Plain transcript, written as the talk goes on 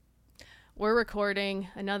We're recording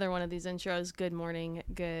another one of these intros. Good morning,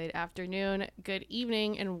 good afternoon, good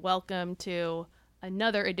evening, and welcome to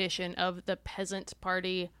another edition of the Peasant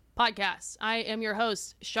Party Podcast. I am your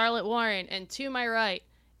host, Charlotte Warren, and to my right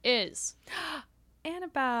is...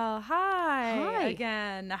 Annabelle. Hi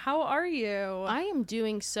again. How are you? I am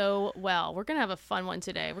doing so well. We're going to have a fun one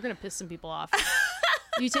today. We're going to piss some people off.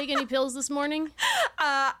 You take any pills this morning?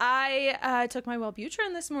 I took my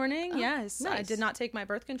Wellbutrin this morning. Yes. Nice. I did not take my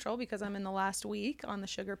birth control because I'm in the last week on the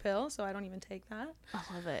sugar pill, so I don't even take that. I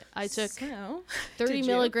love it. I took so, 30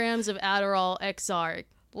 milligrams of Adderall XR.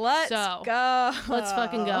 Let's go. Let's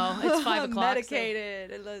fucking go. It's 5 o'clock.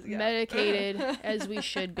 Medicated. So. Let's go. Medicated as we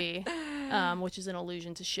should be, which is an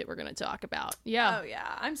allusion to shit we're going to talk about. Yeah. Oh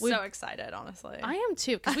yeah. I'm so excited, honestly. I am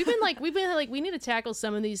too, because we've been like we need to tackle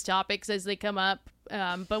some of these topics as they come up.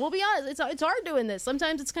 But we'll be honest, it's hard doing this.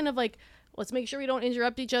 Sometimes it's kind of like, let's make sure we don't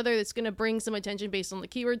interrupt each other. That's going to bring some attention based on the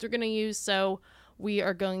keywords we're going to use. So we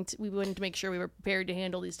wanted to make sure we were prepared to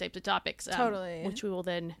handle these types of topics. Totally. Which we will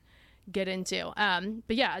then get into.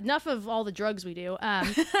 But yeah, enough of all the drugs we do.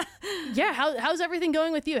 Yeah, how's everything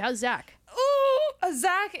going with you? How's Zach? Ooh,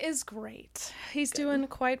 Zach is great. He's doing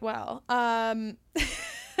quite well. Yeah,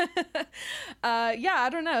 I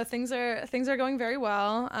don't know. Things are going very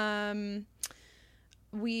well.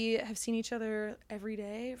 We have seen each other every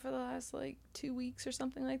day for the last 2 weeks or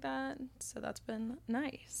something like that. So that's been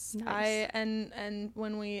nice. And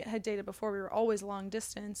when we had dated before, we were always long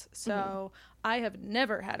distance. So I have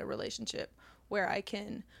never had a relationship where I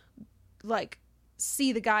can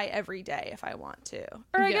see the guy every day if I want to.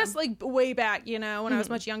 Or I guess way back, when I was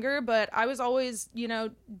much younger, but I was always,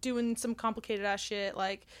 doing some complicated ass shit.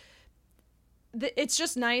 It's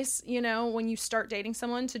just nice, when you start dating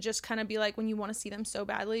someone to just kind of be like, when you want to see them so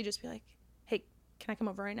badly, just be like, hey, can I come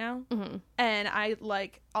over right now? Mm-hmm. And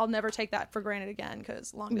I'll never take that for granted again,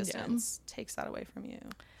 because long distance takes that away from you.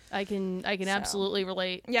 I can absolutely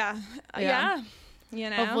relate. Yeah.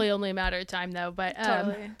 Hopefully only a matter of time though, but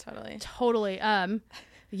totally.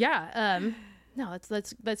 No,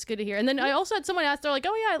 that's good to hear. And then I also had someone ask, they're like,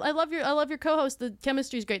 oh yeah, I love your co-host. The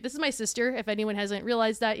chemistry's great. This is my sister. If anyone hasn't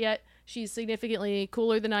realized that yet, she's significantly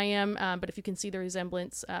cooler than I am. But if you can see the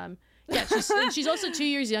resemblance, yeah, she's also 2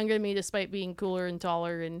 years younger than me, despite being cooler and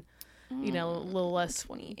taller and, a little less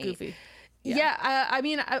 28. Goofy. Yeah, I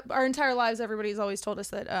mean, our entire lives, everybody's always told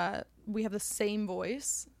us that we have the same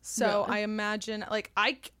voice. So I imagine,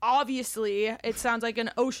 obviously, it sounds like an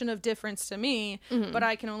ocean of difference to me, but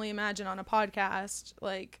I can only imagine on a podcast,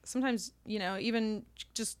 sometimes, even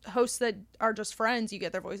just hosts that are just friends, you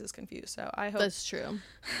get their voices confused. So I hope... That's true.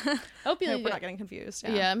 I hope we're not getting confused.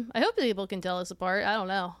 Yeah. I hope people can tell us apart. I don't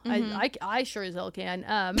know. I sure as hell can.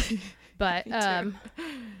 But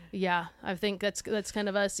yeah, I think that's kind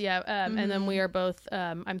of us. Yeah. And then we are both,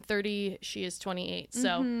 I'm 30, she is 28.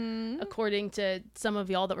 So according to some of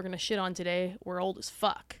y'all that we're going to shit on today, we're old as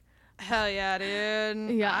fuck. Hell yeah,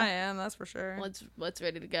 dude. Yeah, I am. That's for sure. Let's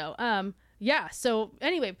ready to go. Yeah. So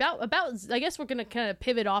anyway, about I guess we're going to kind of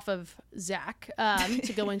pivot off of Zach,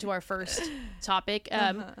 to go into our first topic.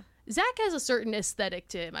 Zach has a certain aesthetic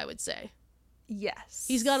to him, I would say. Yes.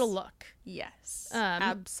 He's got a look. Yes.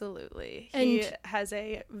 Absolutely. He has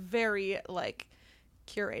a very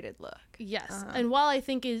curated look. Yes. And while I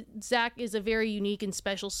think Zach is a very unique and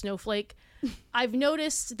special snowflake, I've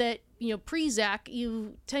noticed that, pre-Zach,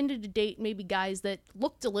 you tended to date maybe guys that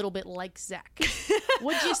looked a little bit like Zach.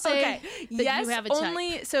 Would you say that you have a type?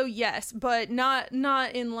 Yes, but not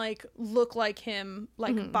in look like him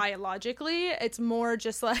biologically. It's more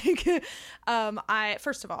just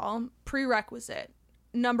first of all, prerequisite,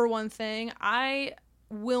 number one thing, I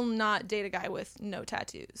will not date a guy with no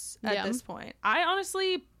tattoos at this point. I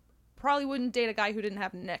honestly probably wouldn't date a guy who didn't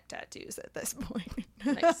have neck tattoos at this point.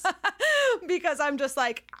 Nice. Because I'm just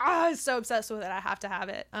so obsessed with it. I have to have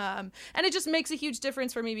it. And it just makes a huge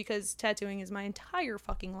difference for me because tattooing is my entire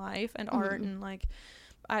fucking life, and art, and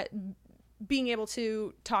being able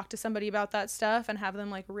to talk to somebody about that stuff and have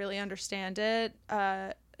them really understand it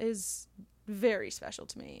is very special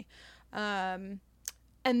to me. And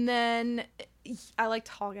then I like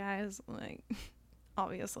tall guys,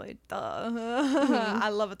 obviously, duh. I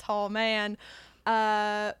love a tall man.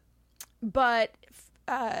 But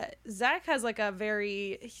Zach has a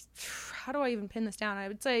very, how do I even pin this down? I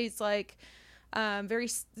would say it's very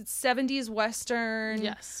 70s Western.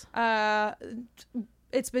 Yes.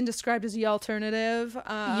 It's been described as the alternative.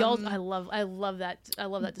 I love that. I love that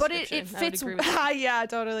description. But it fits. Yeah,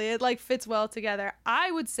 totally. It fits well together.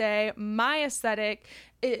 I would say my aesthetic,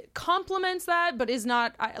 it complements that, but is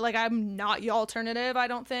not I'm not the alternative. I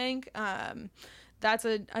don't think. that's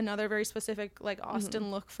another very specific like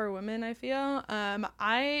Austin look for women, I feel.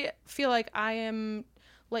 I feel like I am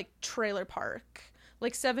like trailer park,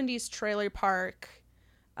 like 70s trailer park,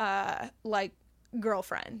 like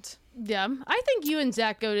girlfriend. Yeah, I think you and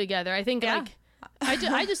Zach go together. I think like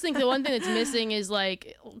I just think the one thing that's missing is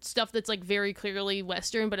like stuff that's like very clearly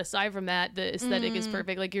Western, but aside from that, the aesthetic is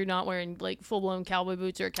perfect. Like you're not wearing like full blown cowboy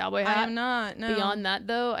boots or a cowboy hat. I am not. No. Beyond that,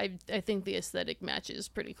 though, I think the aesthetic matches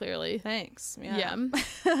pretty clearly. Thanks. Yeah.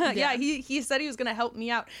 Yeah. He said he was gonna help me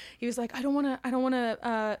out. He was like, I don't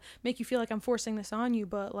wanna make you feel like I'm forcing this on you,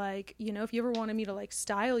 but like, you know, if you ever wanted me to like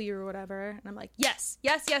style you or whatever, and I'm like, yes,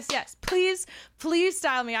 please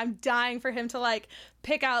style me. I'm dying for him to like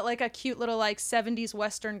pick out like a cute little like 70s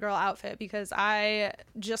Western girl outfit, because I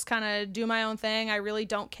just kind of do my own thing. I really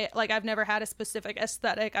don't care. Like I've never had a specific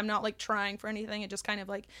aesthetic. I'm not like trying for anything. It just kind of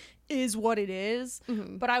like is what it is.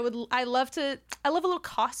 But I love a little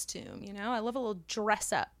costume, you know? I love a little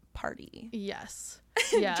dress up party. Yes.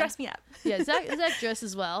 Yeah. Dress me up. Yeah, Zach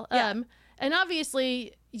dresses well. Yeah. And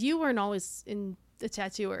obviously you weren't always in the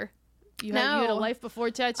tattooer. You had a life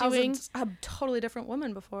before tattooing. I was a totally different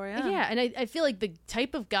woman before, yeah. Yeah, and I feel like the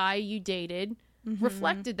type of guy you dated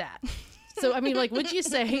reflected that. So, I mean, like, would you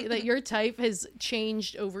say that your type has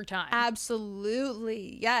changed over time?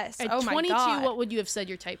 Absolutely, yes. At oh my 22, God. what would you have said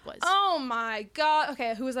your type was? Oh my God.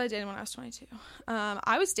 Okay, who was I dating when I was 22?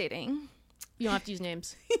 I was dating... You don't have to use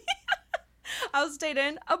names. I was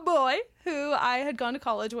dating a boy who I had gone to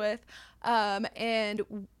college with,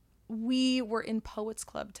 and we were in Poets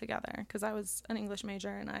Club together because I was an English major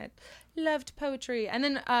and I loved poetry. And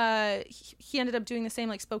then he ended up doing the same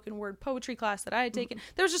like spoken word poetry class that I had taken.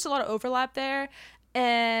 There was just a lot of overlap there.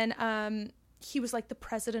 And he was like the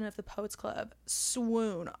president of the Poets Club.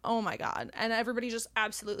 Swoon. Oh my God. And everybody just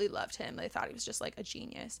absolutely loved him. They thought he was just like a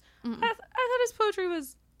genius. I thought his poetry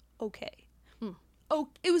was okay. Oh,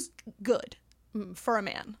 it was good for a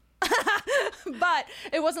man. But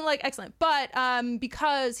it wasn't like excellent. But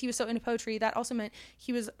because he was so into poetry, that also meant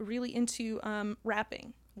he was really into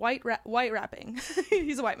rapping, white rapping.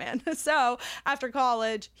 He's a white man. So after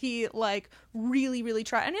college, he like really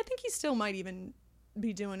tried, and I think he still might even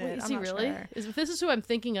be doing it. Is I'm he not really? sure. If this is who I'm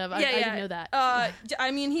thinking of, I didn't know that.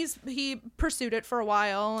 I mean, he pursued it for a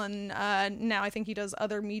while, and now I think he does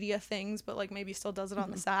other media things, but like maybe still does it on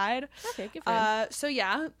the side. Okay, good for him. So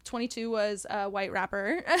yeah, 22 was a white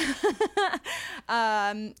rapper.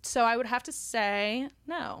 So I would have to say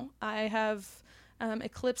no. I have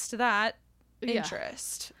eclipsed that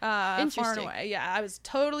interest far and away. Yeah, I was a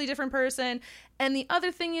totally different person. And the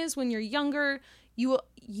other thing is, when you're younger, you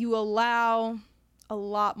allow a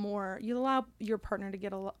lot more. You allow your partner to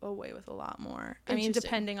get away with a lot more. I mean,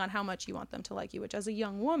 depending on how much you want them to like you, which as a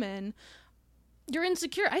young woman, you're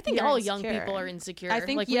insecure. I think all young people are insecure. I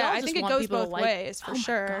think, like, I think it goes both ways for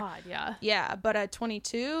sure. Oh my God, yeah. Yeah, but at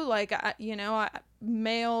 22, like,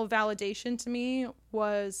 male validation to me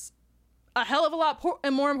was a hell of a lot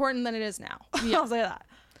more important than it is now. Yeah. I'll say that.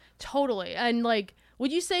 Totally. And like,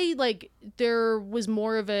 would you say like there was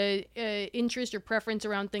more of a interest or preference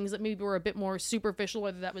around things that maybe were a bit more superficial,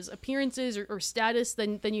 whether that was appearances or status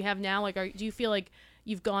than you have now? Like, do you feel like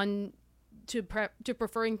you've gone to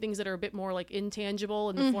preferring things that are a bit more like intangible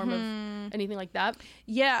in the form of anything like that?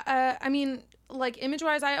 Yeah. I mean, like image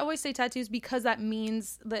wise, I always say tattoos because that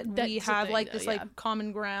means that we have like this like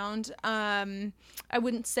common ground. I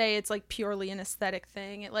wouldn't say it's like purely an aesthetic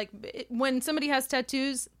thing. When somebody has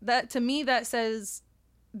tattoos, that to me that says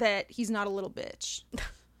that he's not a little bitch.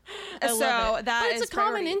 I love it. That but it's a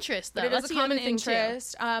common interest, though. That's a common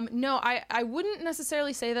interest. No, I wouldn't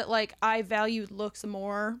necessarily say that like I valued looks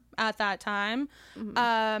more at that time.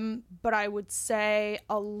 But I would say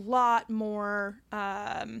a lot more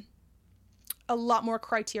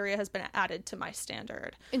criteria has been added to my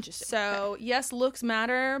standard. Interesting. So yes, looks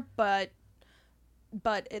matter, but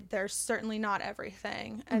they're certainly not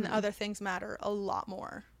everything, and other things matter a lot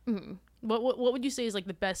more. What would you say is like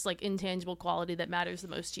the best like intangible quality that matters the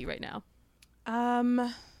most to you right now?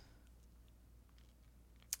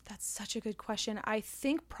 That's such a good question. I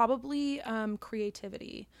think probably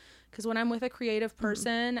creativity, because when I'm with a creative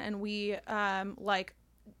person and we like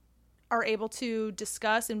are able to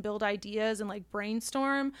discuss and build ideas and like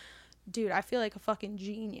brainstorm, dude, I feel like a fucking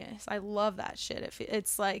genius. I love that shit.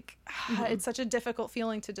 It's like it's such a difficult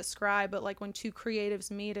feeling to describe, but like when two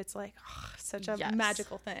creatives meet, it's like such a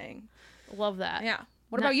magical thing. Love that. Yeah.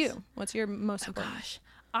 What about you? What's your most important? Gosh,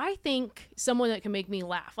 I think someone that can make me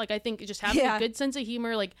laugh. Like, I think just having a good sense of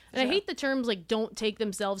humor. Like, and I hate the terms like don't take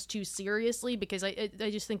themselves too seriously, because I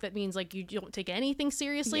just think that means like you don't take anything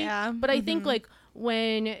seriously. Yeah. But I think like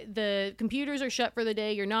when the computers are shut for the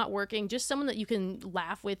day, you're not working, just someone that you can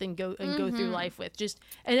laugh with and go through life with.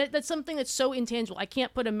 That's something that's so intangible. I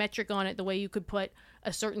can't put a metric on it the way you could put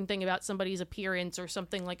a certain thing about somebody's appearance or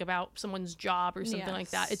something like about someone's job or something like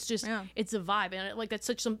that. It's just it's a vibe, and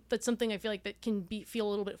that's something I feel like that can feel a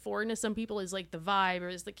little bit foreign to some people, is like the vibe, or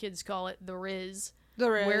as the kids call it, the riz.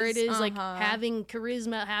 Where it is like having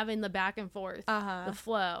charisma, having the back and forth, the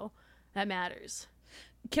flow that matters.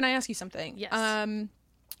 Can I ask you something? Yes.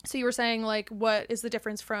 So you were saying, like, what is the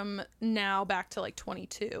difference from now back to like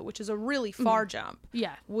 22, which is a really far jump?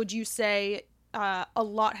 Yeah. Would you say a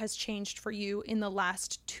lot has changed for you in the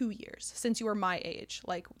last 2 years since you were my age?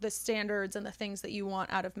 Like the standards and the things that you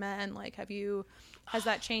want out of men, like has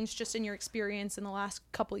that changed just in your experience in the last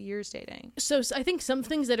couple of years dating? So I think some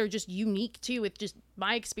things that are just unique too with just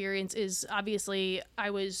my experience is, obviously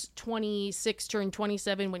I was 26, turned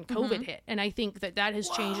 27 when COVID hit. And I think that has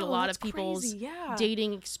changed a lot of people's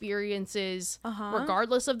dating experiences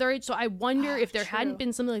regardless of their age. So I wonder if there hadn't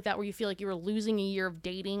been something like that where you feel like you were losing a year of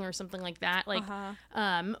dating or something like that, like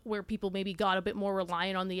where people maybe got a bit more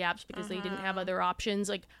reliant on the apps because they didn't have other options.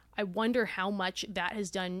 Like, I wonder how much that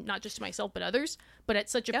has done, not just to myself, but others, but at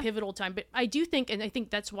such a pivotal time. But I do think, and I think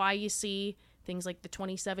that's why you see things like the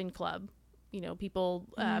 27 Club, people,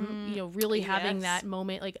 really having that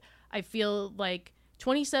moment. Like, I feel like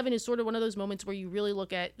 27 is sort of one of those moments where you really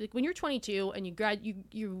look at, like, when you're 22 and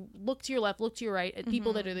you look to your left, look to your right at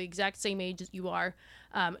people that are the exact same age as you are.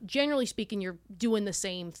 Generally speaking, you're doing the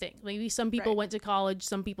same thing. Maybe some people went to college,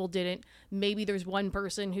 some people didn't. Maybe there's one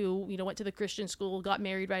person who, went to the Christian school, got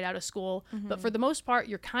married right out of school. But for the most part,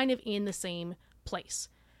 you're kind of in the same place.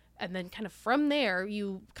 And then kind of from there,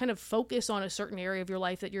 you kind of focus on a certain area of your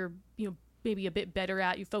life that you're, maybe a bit better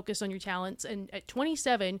at. You focus on your talents, and at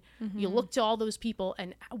 27 you look to all those people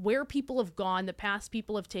and where people have gone, the paths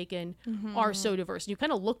people have taken are so diverse, and you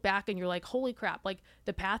kind of look back and you're like, holy crap, like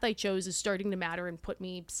the path I chose is starting to matter and put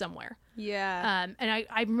me somewhere. And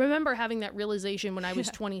I remember having that realization when I was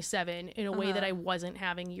 27 in a way that I wasn't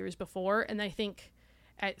having years before. And I think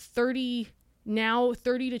at 30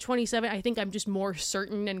 to 27, I think I'm just more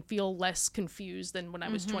certain and feel less confused than when I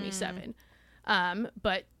was 27.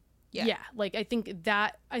 But like I think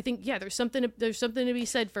there's something to be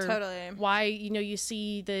said for why you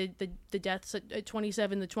see the deaths at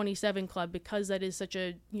 27, the 27 Club, because that is such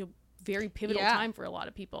a very pivotal time for a lot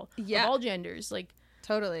of people of all genders, like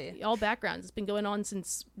all backgrounds. It's been going on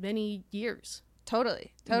since many years.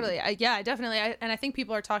 Totally. I definitely. And I think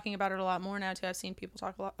people are talking about it a lot more now too. I've seen people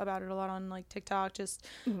talk about it a lot on like TikTok. Just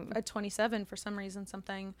at 27, for some reason,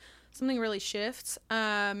 something really shifts.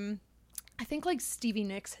 I think like Stevie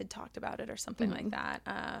Nicks had talked about it or something like that.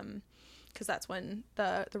 Because that's when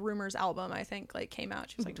the Rumors album, I think, like came out.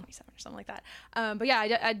 She was like 27 or something like that. But yeah,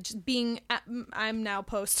 I just I'm now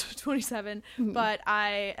post 27, but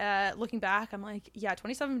I looking back, I'm like,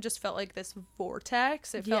 27 just felt like this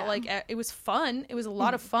vortex. It felt like it was fun. It was a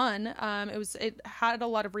lot of fun. It had a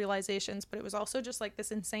lot of realizations, but it was also just like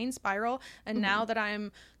this insane spiral. And now that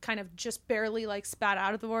I'm kind of just barely like spat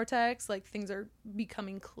out of the vortex, like things are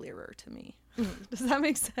becoming clearer to me. Does that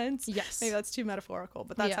make sense? Yes. Maybe that's too metaphorical,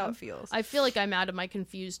 but that's how it feels. I feel like I'm out of my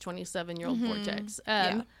confused 27-year-old vortex.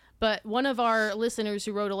 But one of our listeners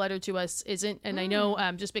who wrote a letter to us isn't, and I know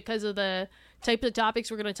just because of the type of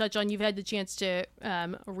topics we're going to touch on, you've had the chance to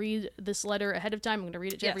read this letter ahead of time. I'm going to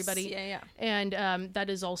read it to everybody. And that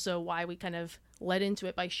is also why we kind of led into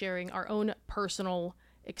it by sharing our own personal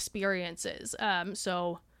experiences.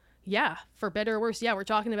 For better or worse, we're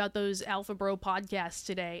talking about those Alpha Bro podcasts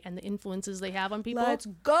today and the influences they have on people. Let's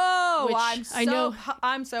go! I'm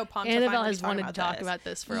so pumped. Annabelle has wanted to talk about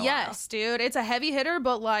this for a while. Yes, dude, it's a heavy hitter,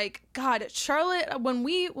 but like, God, Charlotte, when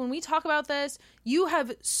we talk about this, you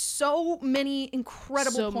have so many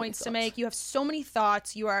incredible points to make. You have so many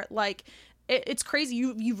thoughts. You are like. It's crazy.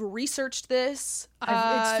 You've researched this.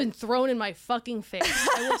 It's been thrown in my fucking face.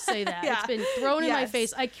 I will say that. It's been thrown in my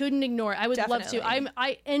face. I couldn't ignore it. I would love to.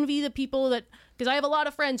 I envy the people that, because I have a lot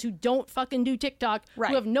of friends who don't fucking do TikTok,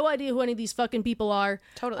 who have no idea who any of these fucking people are.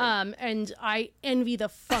 And I envy the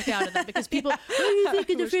fuck out of them because people, what do you think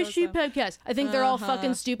of the Fish Sheep podcast? I think they're all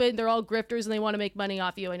fucking stupid. They're all grifters and they want to make money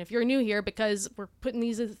off you. And if you're new here, because we're putting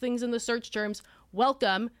these things in the search terms,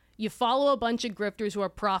 welcome. You follow a bunch of grifters who are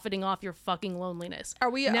profiting off your fucking loneliness.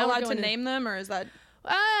 Are we allowed to name them, or is that?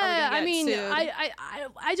 I mean,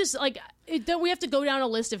 I just like we have to go down a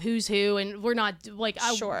list of who's who, and we're not like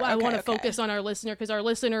I want to focus on our listener because our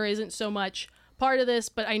listener isn't so much part of this,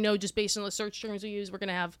 but I know just based on the search terms we use, we're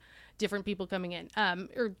gonna have different people coming in,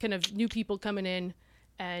 or kind of new people coming in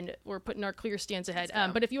and we're putting our clear stance ahead.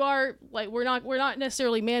 But if you are like, we're not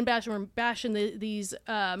necessarily man bashing. We're bashing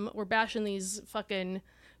these fucking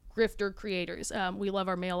grifter creators. We love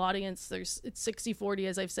our male audience. It's 60-40,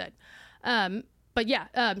 as I've said. But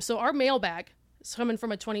yeah, so our mailbag is coming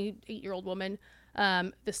from a 28-year-old woman.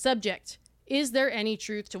 The subject: is there any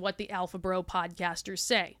truth to what the Alpha Bro podcasters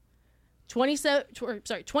say?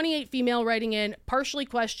 28 female writing in, partially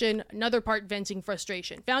question, another part venting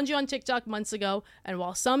frustration. Found you on TikTok months ago, and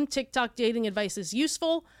while some TikTok dating advice is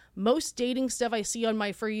useful, most dating stuff I see on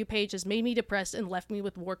my For You page has made me depressed and left me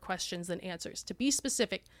with more questions than answers. To be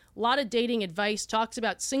specific, a lot of dating advice talks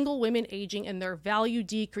about single women aging and their value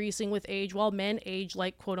decreasing with age while men age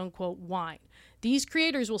like quote-unquote wine. These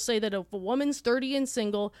creators will say that if a woman's 30 and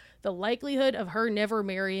single, the likelihood of her never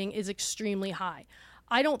marrying is extremely high.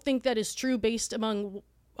 I don't think that is true based on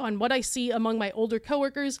what I see among my older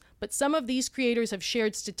coworkers, but some of these creators have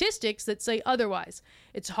shared statistics that say otherwise.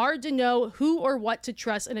 It's hard to know who or what to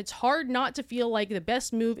trust, and it's hard not to feel like the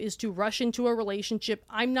best move is to rush into a relationship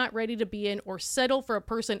I'm not ready to be in or settle for a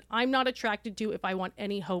person I'm not attracted to if I want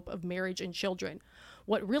any hope of marriage and children.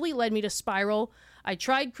 What really led me to spiral: I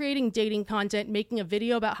tried creating dating content, making a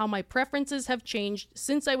video about how my preferences have changed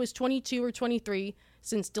since I was 22 or 23,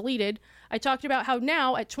 since deleted. I talked about how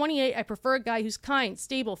now, at 28, I prefer a guy who's kind,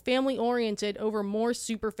 stable, family-oriented over more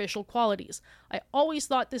superficial qualities. I always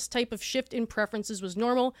thought this type of shift in preferences was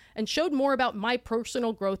normal and showed more about my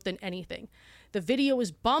personal growth than anything. The video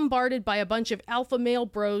was bombarded by a bunch of alpha male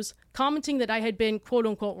bros commenting that I had been,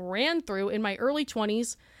 quote-unquote, ran through in my early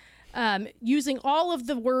 20s, using all of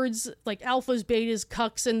the words like alphas, betas,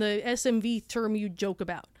 cucks, and the SMV term you joke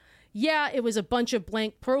about. Yeah, it was a bunch of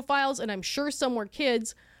blank profiles, and I'm sure some were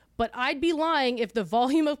kids, but I'd be lying if the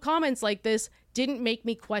volume of comments like this didn't make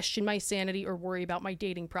me question my sanity or worry about my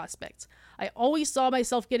dating prospects. I always saw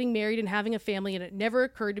myself getting married and having a family, and it never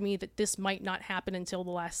occurred to me that this might not happen until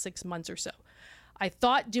the last 6 months or so. I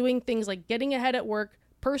thought doing things like getting ahead at work,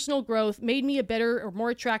 personal growth, made me a better or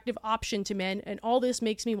more attractive option to men, and all this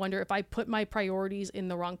makes me wonder if I put my priorities in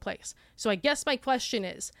the wrong place. So I guess my question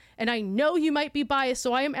is, and I know you might be biased,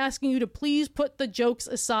 so I am asking you to please put the jokes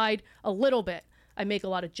aside a little bit. I make a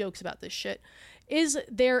lot of jokes about this shit. Is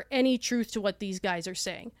there any truth to what these guys are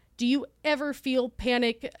saying? Did you ever feel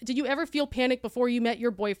panic before you met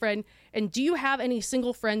your boyfriend? And do you have any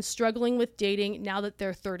single friends struggling with dating now that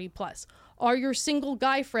they're 30 plus? Are your single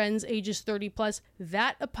guy friends ages 30 plus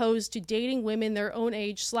that opposed to dating women their own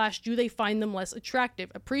age / do they find them less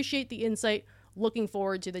attractive? Appreciate the insight. Looking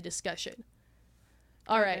forward to the discussion.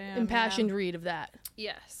 All right. Impassioned read of that.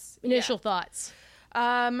 Yes. Initial thoughts.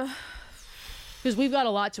 Because we've got a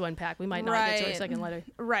lot to unpack. We might not get to our second letter.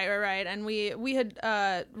 Right. And we had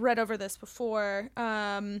read over this before.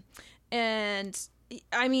 And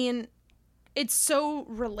I mean, it's so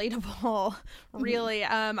relatable, really.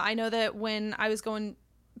 I know that when I was going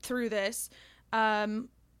through this,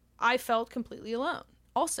 I felt completely alone.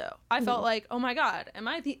 Also, I felt like, oh my God, am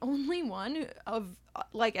I the only one of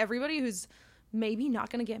like everybody who's maybe not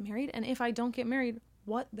going to get married? And if I don't get married,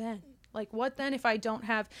 what then? Like, what then if I don't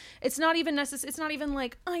have, it's not even necessary. It's not even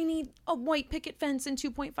like I need a white picket fence and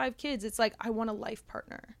 2.5 kids. It's like, I want a life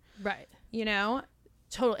partner. Right. You know?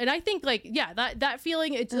 Totally. And I think like, yeah, that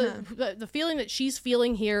feeling, it's the feeling that she's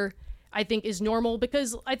feeling here, I think is normal,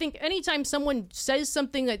 because I think anytime someone says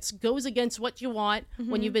something that goes against what you want,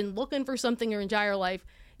 when you've been looking for something your entire life,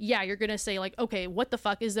 yeah, you're going to say like, okay, what the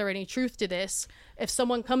fuck? Is there any truth to this? If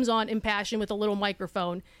someone comes on impassioned with a little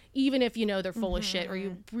microphone, even if you know they're full of shit or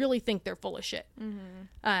you really think they're full of shit.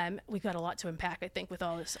 We've got a lot to unpack, I think, with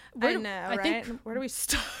all this. I think, where do we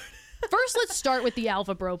start? First, let's start with the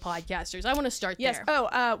Alpha Bro podcasters. I want to start there.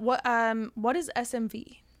 Oh, what is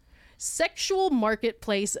SMV? Sexual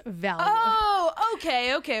marketplace value. Oh,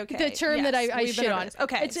 okay. The term that I shit on.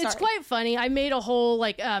 Okay, it's quite funny. I made a whole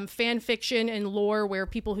like fan fiction and lore where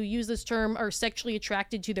people who use this term are sexually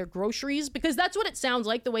attracted to their groceries, because that's what it sounds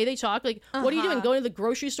like the way they talk. Like, what are you doing? Going to the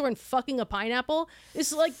grocery store and fucking a pineapple?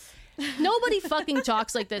 It's like, nobody fucking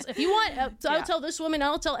talks like this. If you want, I'll tell this woman,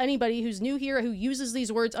 I'll tell anybody who's new here who uses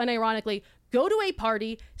these words unironically, go to a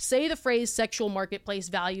party, say the phrase sexual marketplace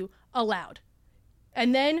value aloud.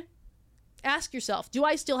 And then ask yourself, do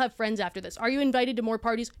I still have friends after this? Are you invited to more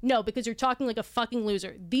parties? No, because you're talking like a fucking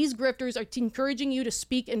loser. These grifters are encouraging you to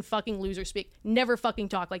speak in fucking loser speak. Never fucking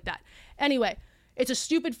talk like that. Anyway, it's a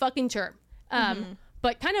stupid fucking term.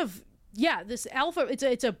 But kind of, yeah, this alpha,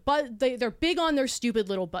 it's a buzz. They're big on their stupid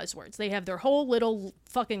little buzzwords. They have their whole little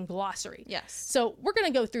fucking glossary. Yes. So we're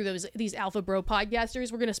going to go through these Alpha Bro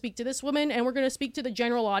podcasters. We're going to speak to this woman, and we're going to speak to the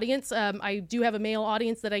general audience. I do have a male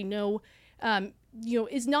audience that I know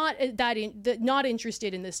is not not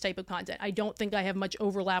interested in this type of content. I don't think I have much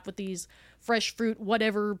overlap with these fresh fruit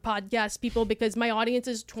whatever podcast people, because my audience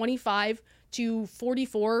is 25 to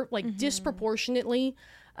 44, like disproportionately,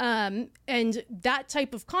 and that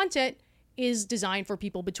type of content is designed for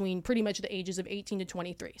people between pretty much the ages of 18 to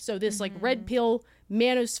 23. So this like red pill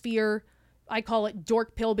manosphere, I call it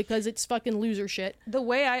dork pill because it's fucking loser shit. The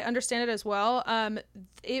way I understand it as well,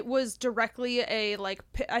 it was directly a like,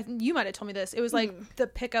 you might have told me this. It was like the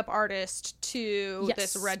pickup artist to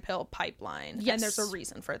this red pill pipeline. Yes. And there's a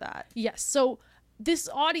reason for that. Yes. So this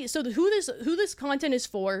audience, so who this content is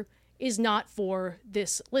for is not for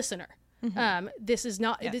this listener. This is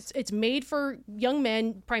not, it's made for young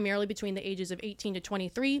men primarily between the ages of 18 to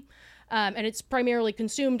 23. And it's primarily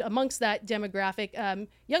consumed amongst that demographic,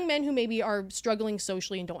 young men who maybe are struggling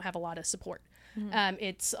socially and don't have a lot of support.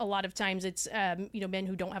 It's a lot of times it's, men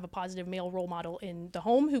who don't have a positive male role model in the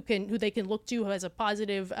home who they can look to, who has a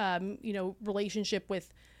positive, relationship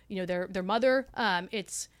with, their mother.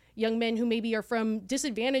 It's young men who maybe are from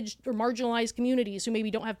disadvantaged or marginalized communities, who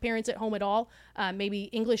maybe don't have parents at home at all. Maybe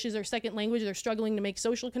English is their second language. They're struggling to make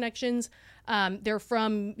social connections. They're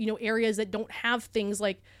from, areas that don't have things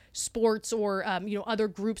like sports or, other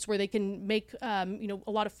groups where they can make, a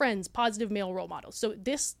lot of friends, positive male role models. So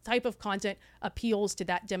this type of content appeals to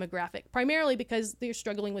that demographic, primarily because they're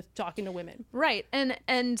struggling with talking to women. Right.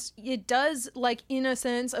 And it does, like, in a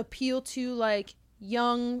sense, appeal to, like,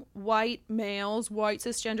 young white males, white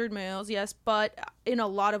cisgendered males, yes, but in a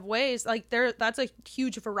lot of ways, like, that's a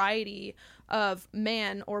huge variety of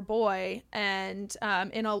man or boy, and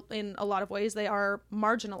in a lot of ways they are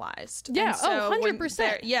marginalized. Yeah, so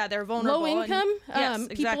 100%. They're vulnerable. Low income, yes,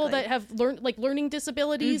 exactly. People that have learning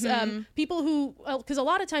disabilities, people who, because a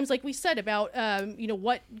lot of times, like we said about,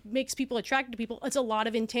 what makes people attracted to people, it's a lot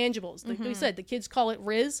of intangibles. Like we said, the kids call it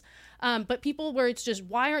Riz, but people where it's just,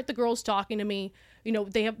 why aren't the girls talking to me? They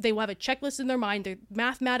will have a checklist in their mind. They're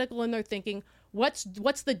mathematical in their thinking. What's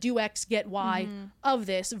the do X get Y of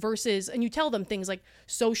this versus, and you tell them things like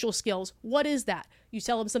social skills. What is that? You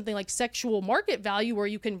tell them something like sexual market value, where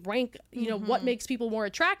you can rank, what makes people more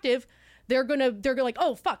attractive. They're gonna like,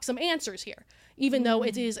 oh fuck, some answers here. Even though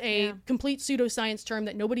it is a complete pseudoscience term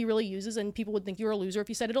that nobody really uses, and people would think you're a loser if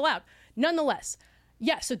you said it aloud. Nonetheless,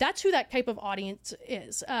 so that's who that type of audience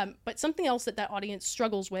is. But something else that audience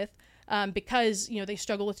struggles with, because, they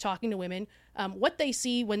struggle with talking to women, what they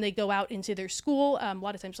see when they go out into their school, a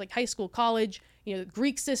lot of times like high school, college, the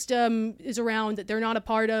Greek system is around that they're not a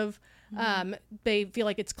part of. They feel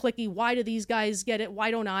like it's cliquey. Why do these guys get it?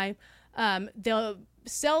 Why don't I? They'll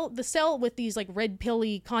sell with these like red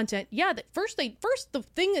pilly content. Yeah, the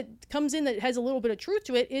thing that comes in that has a little bit of truth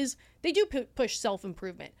to it is they do push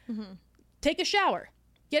self-improvement. Take a shower,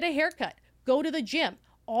 get a haircut, go to the gym.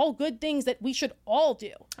 All good things that we should all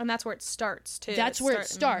do. And that's where it starts, too. That's where it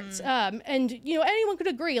starts. And, anyone could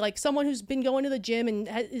agree, like, someone who's been going to the gym and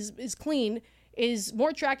is clean is more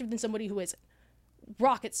attractive than somebody who isn't.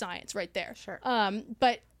 Rocket science right there. Sure.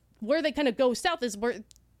 But where they kind of go south is where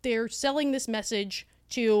they're selling this message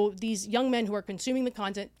to these young men who are consuming the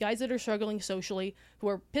content, guys that are struggling socially, who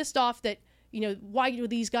are pissed off that, why do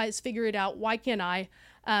these guys figure it out? Why can't I?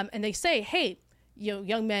 And they say, hey,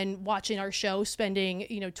 young men watching our show, spending,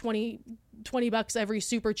 $20 every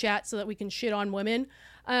super chat so that we can shit on women.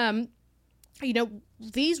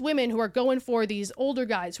 These women who are going for these older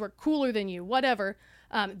guys who are cooler than you, whatever,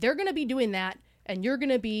 they're going to be doing that. And you're going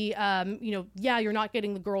to be, you're not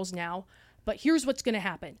getting the girls now, but here's what's going to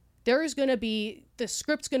happen. The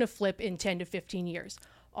script's going to flip in 10 to 15 years.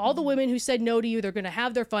 All the women who said no to you, they're going to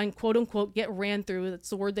have their fun, quote unquote, get ran through. That's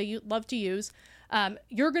the word they love to use.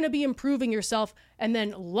 You're going to be improving yourself. And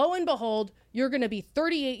then lo and behold, you're going to be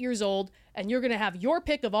 38 years old and you're going to have your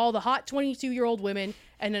pick of all the hot 22-year-old women.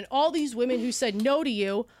 And then all these women who said no to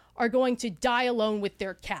you are going to die alone with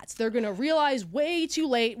their cats. They're going to realize way too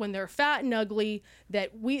late when they're fat and ugly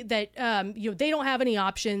that they don't have any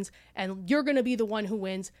options, and you're going to be the one who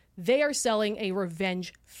wins. They are selling a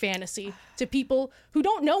revenge fantasy to people who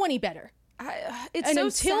don't know any better.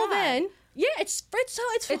 Until sad. Then, it's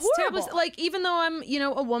horrible. Terrible. Like, even though I'm,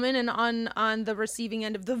 a woman and on the receiving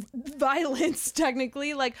end of the violence,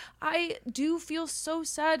 technically, like, I do feel so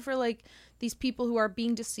sad for, like, these people who are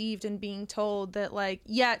being deceived and being told that, like,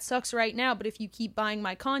 yeah, it sucks right now, but if you keep buying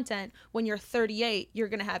my content, when you're 38, you're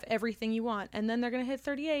going to have everything you want. And then they're going to hit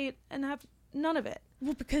 38 and have none of it.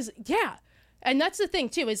 Well, because, and that's the thing,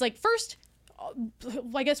 too, is, like, first,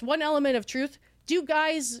 I guess one element of truth, do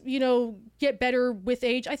guys, get better with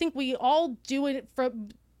age? I think we all do it from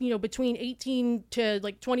between 18 to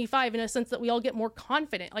like 25, in a sense that we all get more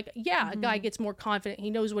confident. Like, a guy gets more confident. He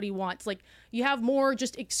knows what he wants. Like, you have more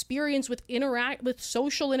just experience with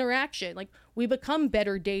social interaction. Like, we become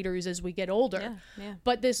better daters as we get older. Yeah.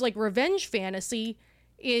 But this like revenge fantasy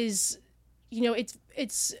is,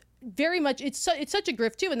 it's very much, it's such a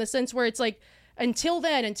grift too, in the sense where it's like, until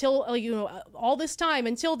all this time,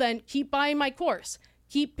 until then, keep buying my course,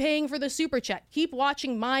 keep paying for the super chat, keep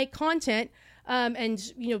watching my content, and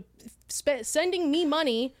sending me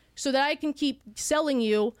money so that I can keep selling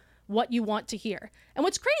you what you want to hear. And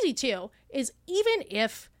what's crazy too is, even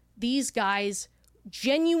if these guys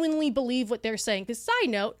genuinely believe what they're saying, because side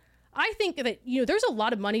note, I think that there's a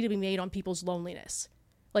lot of money to be made on people's loneliness.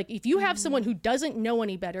 Like, if you have someone who doesn't know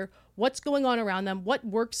any better, what's going on around them, what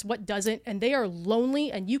works, what doesn't, and they are lonely,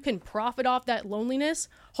 and you can profit off that loneliness,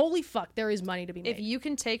 holy fuck, there is money to be made. If you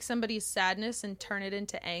can take somebody's sadness and turn it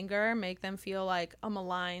into anger, make them feel like a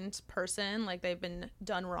maligned person, like they've been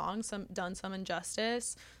done wrong, done some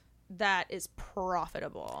injustice, that is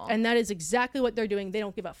profitable. And that is exactly what they're doing. They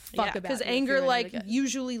don't give a fuck about it. Because anger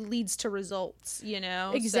usually leads to results,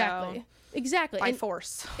 Exactly. So, exactly. By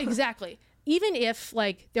force. Exactly. Even if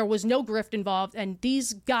like there was no grift involved and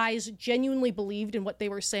these guys genuinely believed in what they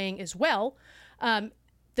were saying as well,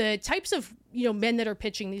 the types of men that are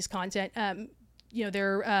pitching these content,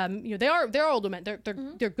 they're older men.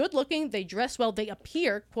 They're good looking. They dress well. They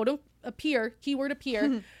appear, keyword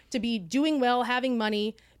appear, to be doing well, having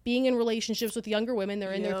money, being in relationships with younger women.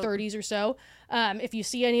 They're in their 30s or so. If you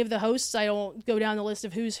see any of the hosts, I don't go down the list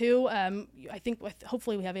of who's who. I think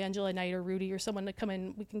hopefully we have Angela Knight or Rudy or someone to come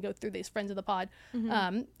in. We can go through these friends of the pod.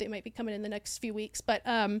 They might be coming in the next few weeks. But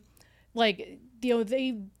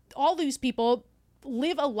all these people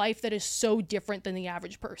live a life that is so different than the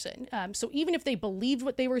average person. So even if they believed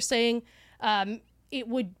what they were saying,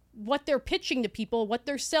 what they're pitching to people, what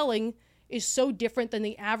they're selling is so different than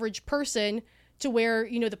the average person, to where,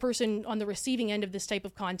 the person on the receiving end of this type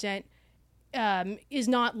of content is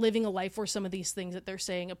not living a life where some of these things that they're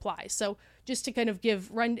saying apply. So just to kind of give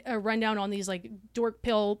a rundown on these like dork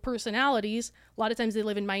pill personalities, a lot of times they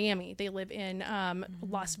live in Miami. They live in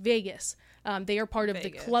Las Vegas. They are part of the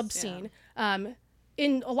club scene.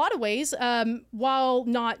 In a lot of ways, while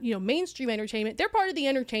not, mainstream entertainment, they're part of the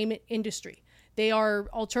entertainment industry. They are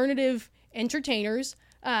alternative entertainers.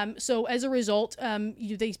 So as a result,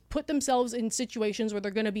 they put themselves in situations where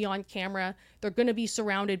they're going to be on camera. They're going to be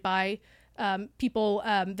surrounded by people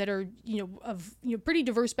that are, of pretty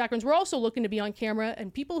diverse backgrounds. We're also looking to be on camera,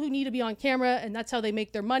 and people who need to be on camera, and that's how they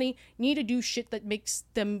make their money, need to do shit that makes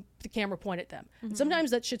the camera point at them. And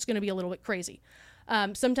sometimes that shit's going to be a little bit crazy.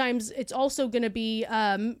 Sometimes it's also going to be,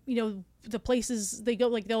 the places they go,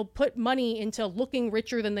 like they'll put money into looking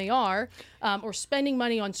richer than they are, or spending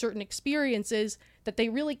money on certain experiences that they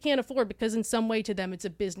really can't afford, because in some way to them it's a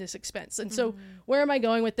business expense. And so where am I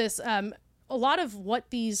going with this? A lot of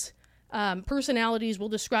what these personalities will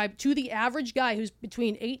describe to the average guy who's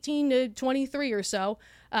between 18 to 23 or so,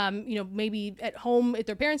 maybe at home at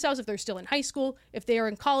their parents' house, if they're still in high school, if they are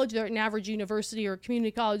in college, they're at an average university or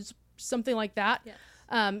community college, something like that. Yes.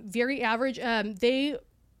 Very average. They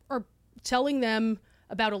are telling them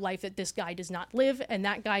about a life that this guy does not live, and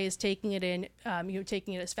that guy is taking it in,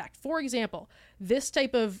 taking it as fact. For example, this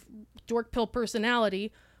type of dork pill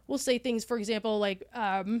personality will say things, for example, like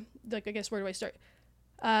I guess, where do I start?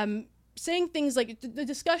 Saying things like the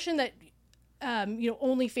discussion that,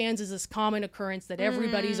 OnlyFans is this common occurrence that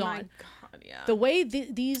everybody's on. God, yeah. The way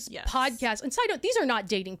these podcasts, and side note, these are not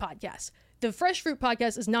dating podcasts. The Fresh Fruit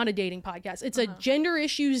podcast is not a dating podcast. It's a gender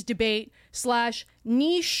issues debate /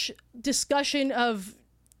 niche discussion of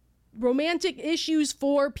romantic issues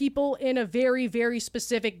for people in a very, very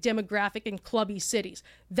specific demographic in clubby cities.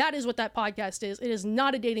 That is what that podcast is. It is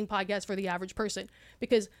not a dating podcast for the average person,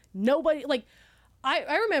 because nobody, like,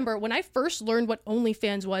 I remember when I first learned what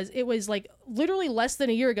OnlyFans was, it was like literally less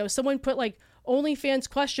than a year ago. Someone put like OnlyFans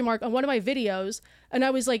question mark on one of my videos, and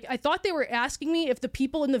I was like, I thought they were asking me if the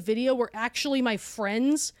people in the video were actually my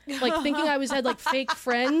friends, like thinking I had like fake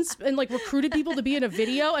friends and like recruited people to be in a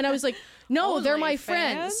video, and I was like, no, they're my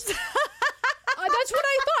friends. That's what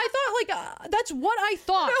I thought. I thought that's what I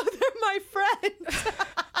thought. No, they're my friends.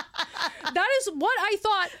 That is what I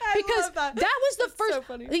thought, because that was the first,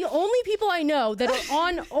 so the only people I know that are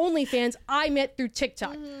on OnlyFans I met through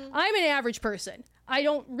TikTok. I'm an average person. I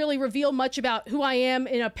don't really reveal much about who I am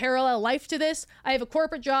in a parallel life to this. I have a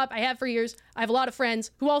corporate job. I have for years. I have a lot of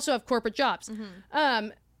friends who also have corporate jobs.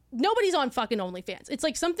 nobody's on fucking OnlyFans. It's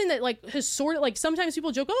like something that like has sort of like sometimes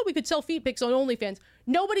people joke, oh, we could sell feet pics on OnlyFans.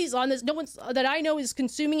 Nobody's on this. No one's that I know is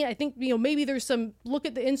consuming it. I think, you know, maybe there's some look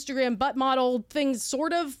at the Instagram butt model things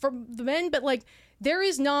sort of from the men, but like there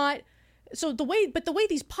is not. So the way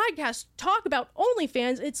these podcasts talk about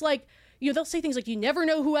OnlyFans, it's like, you know, they'll say things like, you never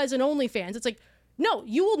know who has an OnlyFans. It's like, no,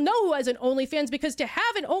 you will know who has an OnlyFans, because to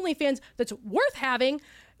have an OnlyFans that's worth having,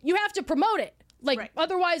 you have to promote it. Like, right.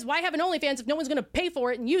 Otherwise, why have an OnlyFans if no one's going to pay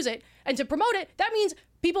for it and use it? And to promote it, that means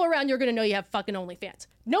people around you are going to know you have fucking OnlyFans.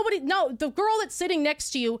 The girl that's sitting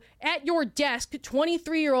next to you at your desk,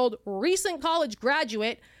 23-year-old, recent college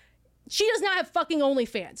graduate, she does not have fucking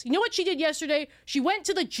OnlyFans. You know what she did yesterday? She went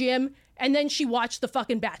to the gym and then she watched The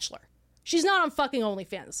fucking Bachelor. She's not on fucking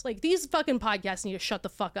OnlyFans. Like, these fucking podcasts need to shut the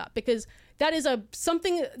fuck up, because that is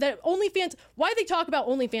something that OnlyFans, why they talk about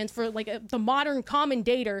OnlyFans for like the modern common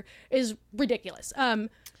dater is ridiculous.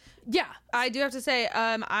 Yeah. I do have to say,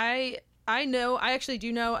 I actually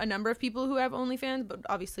do know a number of people who have OnlyFans, but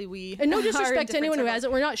obviously we and no disrespect to anyone who has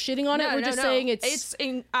it. We're not shitting on it. We're just saying it's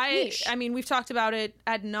niche. I mean, we've talked about it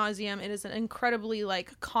ad nauseum. It is an incredibly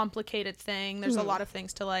like complicated thing. There's a lot of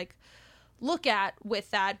things to like look at with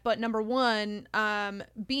that, but number one,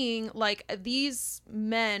 being like these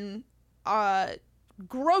men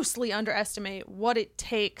grossly underestimate what it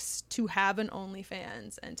takes to have an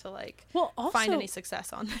OnlyFans and to like find any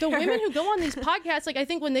success on there. The women who go on these podcasts, like I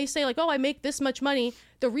think when they say like, oh, I make this much money,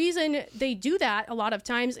 the reason they do that a lot of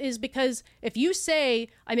times is because if you say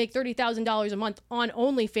I make $30,000 a month on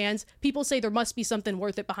OnlyFans, people say there must be something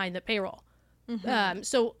worth it behind the payroll.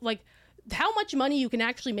 So like how much money you can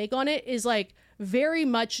actually make on it is like very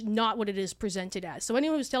much not what it is presented as. So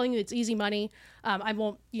anyone who's telling you it's easy money, I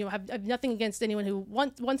won't, have nothing against anyone who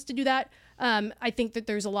wants to do that. I think that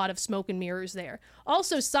there's a lot of smoke and mirrors there.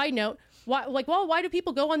 Also, side note, why do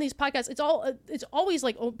people go on these podcasts? It's always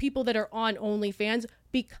like people that are on OnlyFans,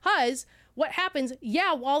 because what happens,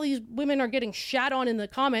 while these women are getting shat on in the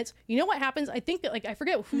comments, you know what happens? I think that, like, I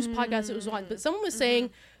forget whose podcast it was on, but someone was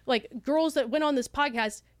saying, like, girls that went on this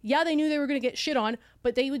podcast, they knew they were going to get shit on,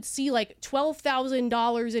 but they would see, like,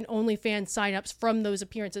 $12,000 in OnlyFans signups from those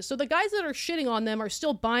appearances. So the guys that are shitting on them are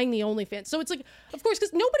still buying the OnlyFans. So it's like, of course,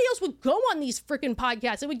 because nobody else would go on these freaking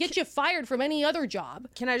podcasts. It would get you fired from any other job.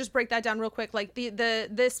 Can I just break that down real quick? Like,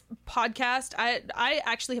 this podcast, I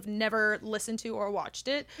actually have never listened to or watched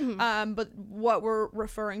it, but what we're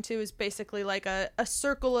referring to is basically like a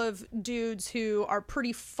circle of dudes who are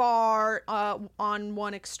pretty far on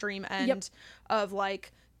one extreme end of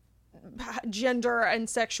like gender and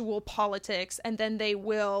sexual politics, and then they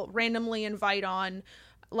will randomly invite on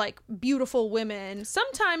like beautiful women,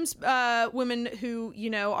 sometimes women who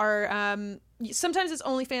are sometimes it's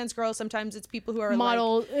OnlyFans girls, sometimes it's people who are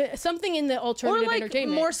model, like, something in the alternative or like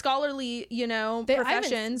entertainment, more scholarly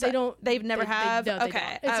professions. It would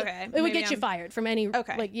get you fired from any I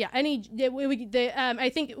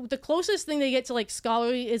think the closest thing they get to like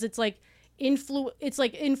scholarly is it's like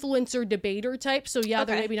influencer debater type. So they're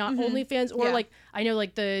maybe not OnlyFans, or like I know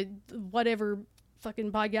like the whatever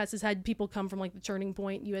fucking podcast has had people come from like the Turning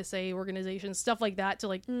Point USA organization, stuff like that, to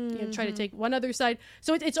like try to take one other side.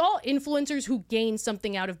 So it's all influencers who gain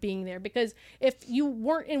something out of being there, because if you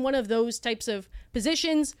weren't in one of those types of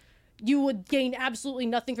positions, you would gain absolutely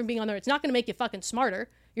nothing from being on there. It's not going to make you fucking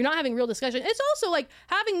smarter. You're not having real discussion. It's also like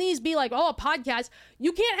having these be like, a podcast.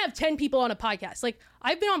 You can't have 10 people on a podcast. Like,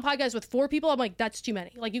 I've been on podcasts with 4 people. I'm like, that's too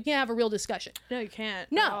many. Like, you can't have a real discussion. No, you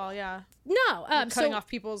can't. No. Oh, yeah. No. Cutting off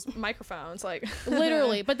people's microphones, like.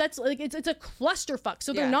 Literally. But that's like, it's a clusterfuck.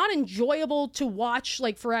 So they're not enjoyable to watch,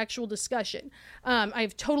 like, for actual discussion.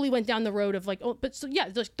 I've totally went down the road of like,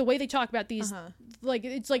 the way they talk about these, like,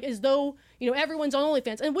 it's like as though, everyone's on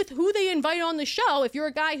OnlyFans. And with who they invite on the show, if you're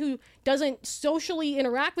a guy who doesn't socially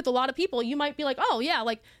interact with a lot of people, you might be like, oh yeah,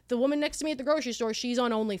 like the woman next to me at the grocery store, she's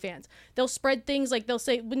on OnlyFans. They'll spread things like, they'll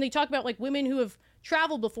say, when they talk about like women who have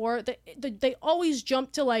traveled before, they always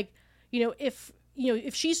jump to like, if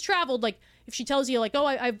she's traveled, like if she tells you like, oh,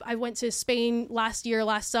 I went to Spain last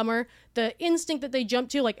summer, the instinct that they jump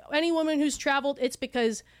to, like any woman who's traveled, it's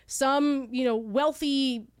because some,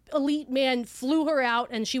 wealthy elite man flew her out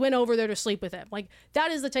and she went over there to sleep with him. Like,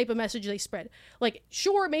 that is the type of message they spread. Like,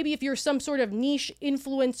 sure, maybe if you're some sort of niche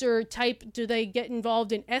influencer type, do they get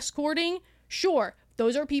involved in escorting? Sure.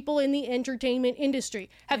 Those are people in the entertainment industry.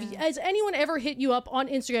 Has anyone ever hit you up on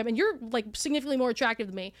Instagram, and you're like significantly more attractive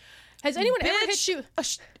than me? Has anyone ever hit you?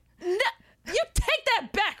 You take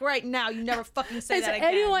that back right now. You never fucking say that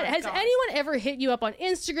again. Has anyone ever hit you up on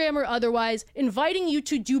Instagram or otherwise inviting you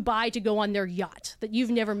to Dubai to go on their yacht that you've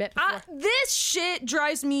never met before? This shit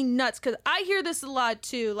drives me nuts because I hear this a lot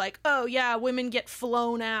too. Like, oh yeah, women get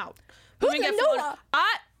flown out. Women get flown out.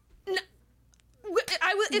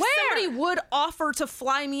 If somebody would offer to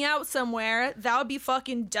fly me out somewhere, that would be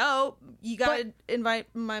fucking dope. You gotta invite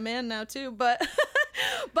my man now too, but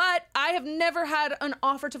but I have never had an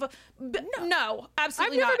offer to no,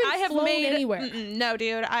 absolutely not. I have never been flown anywhere. No,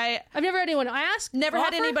 dude. I've never had anyone ask. Never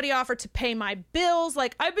had anybody offer to pay my bills.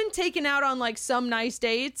 Like, I've been taken out on like some nice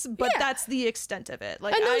dates, but that's the extent of it.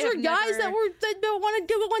 Like, and those were guys that wanted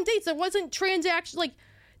to go on dates. That wasn't transaction. Like,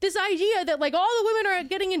 this idea that like all the women are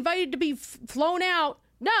getting invited to be flown out.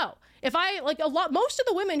 No. If most of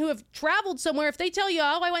the women who have traveled somewhere, if they tell you,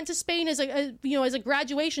 oh, I went to Spain as a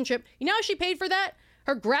graduation trip, you know how she paid for that?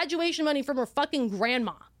 Her graduation money from her fucking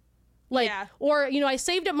grandma. Or, I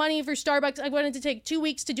saved up money for Starbucks. I wanted to take 2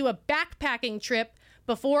 weeks to do a backpacking trip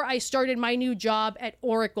before I started my new job at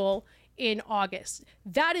Oracle in August.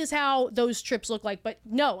 That is how those trips look like. But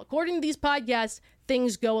no, according to these podcasts,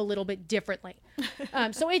 things go a little bit differently.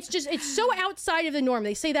 So it's so outside of the norm.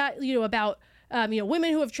 They say that, about,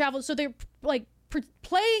 women who have traveled. So they're like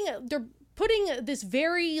they're putting this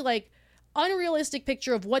very like unrealistic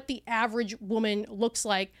picture of what the average woman looks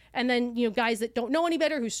like. And then, guys that don't know any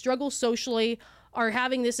better, who struggle socially, are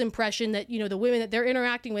having this impression that, the women that they're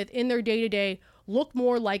interacting with in their day-to-day look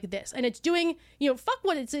more like this. And it's doing, fuck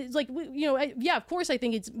what it's like, yeah, of course I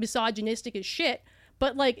think it's misogynistic as shit.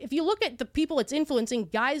 But like, if you look at the people it's influencing,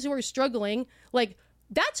 guys who are struggling, like,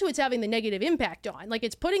 that's who it's having the negative impact on. Like,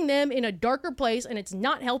 it's putting them in a darker place and it's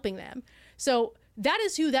not helping them. So that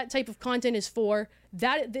is who that type of content is for.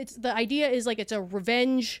 The idea is like it's a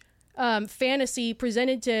revenge fantasy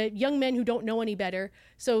presented to young men who don't know any better.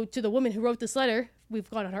 So to the woman who wrote this letter, we've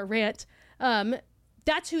gone on our rant.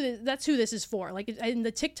 That's who this is for. Like, and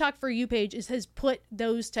the TikTok For You page has put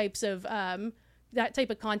those types of that type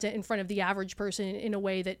of content in front of the average person in a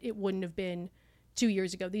way that it wouldn't have been 2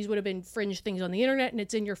 years ago. These would have been fringe things on the internet, and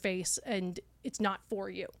it's in your face, and it's not for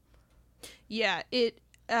you. Yeah,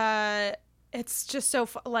 it's just so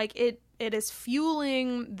like it is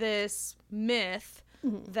fueling this myth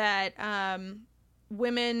that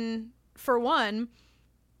women, for one,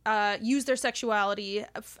 use their sexuality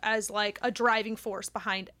as like a driving force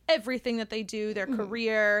behind everything that they do, their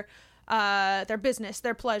career, their business,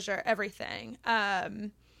 their pleasure, everything,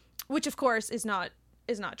 which of course is not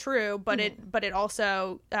true, but it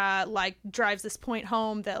also like drives this point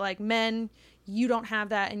home that like, men, you don't have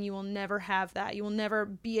that, and you will never have that. You will never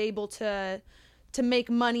be able to make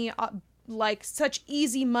money, like such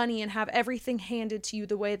easy money, and have everything handed to you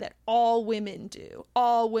the way that all women do.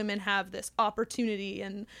 All women have this opportunity,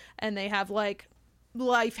 and they have like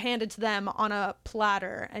life handed to them on a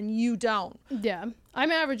platter, and you don't. Yeah,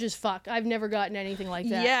 I'm average as fuck. I've never gotten anything like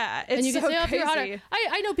that. Yeah, it's and you so can say, crazy. If you're hotter.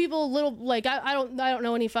 I know people a little, like, I don't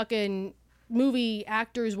know any fucking movie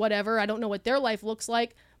actors, whatever. I don't know what their life looks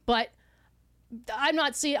like, but I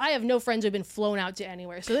have no friends who've been flown out to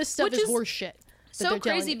anywhere. So this stuff is horse shit. So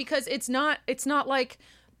crazy, because it's not like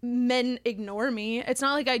men ignore me. It's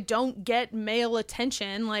not like I don't get male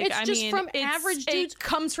attention. Like, it's just from average dudes. It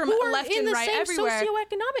comes from who left are and right everywhere. In the same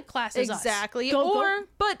socioeconomic class as us. Exactly.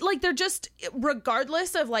 But like, they're just,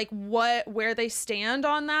 regardless of like where they stand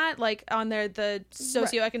on that, like on the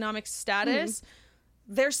socioeconomic status,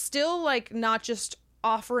 they're still like not just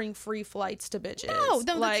offering free flights to bitches.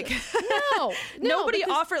 No, like no, nobody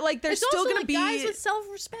offer, like, there's still gonna be guys with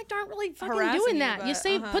self-respect aren't really fucking doing that. You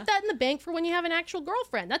say put that in the bank for when you have an actual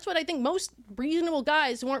girlfriend. That's what I think most reasonable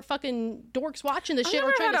guys who aren't fucking dorks watching this shit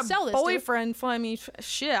are trying to sell this. Boyfriend fly me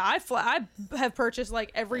shit. I have purchased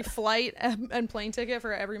like every flight and plane ticket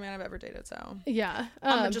for every man I've ever dated. So yeah,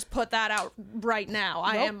 I'm gonna just put that out right now.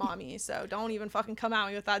 I am mommy, so don't even fucking come at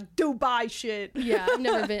me with that Dubai shit. Yeah, I've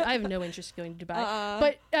never been. I have no interest in going to Dubai.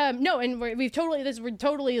 But no, and we're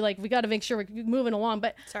totally like, we got to make sure we're moving along.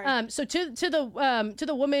 But so to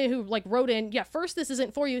the woman who like wrote in, yeah, first, this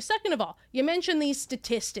isn't for you. Second of all, you mentioned these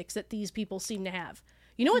statistics that these people seem to have.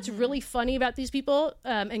 You know what's really funny about these people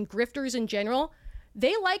and grifters in general?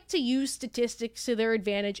 They like to use statistics to their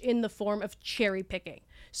advantage in the form of cherry picking.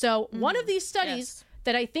 So one of these studies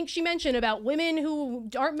that I think she mentioned about women who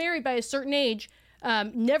aren't married by a certain age,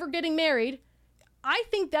 never getting married, I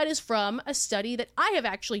think that is from a study that I have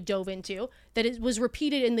actually dove into, that it was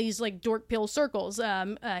repeated in these like dork pill circles.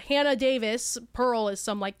 Hannah Davis, Pearl as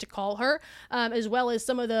some like to call her, as well as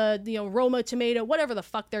some of the Roma Tomato, whatever the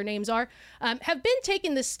fuck their names are, have been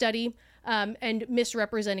taking this study and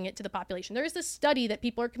misrepresenting it to the population. There is this study that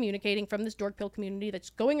people are communicating from this dork pill community that's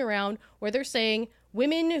going around where they're saying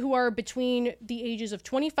women who are between the ages of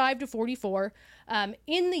 25 to 44,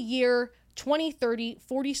 in the year 2030,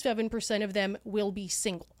 47% of them will be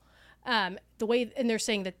single. And they're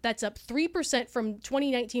saying that that's up 3% from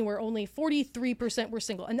 2019, where only 43% were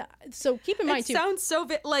single. And so keep in mind, it sounds so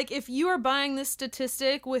like if you are buying this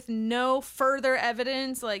statistic with no further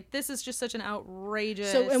evidence, like this is just such an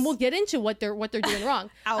outrageous. So, and we'll get into what they're doing wrong.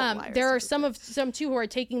 There are some too who are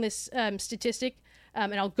taking this statistic.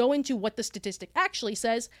 And I'll go into what the statistic actually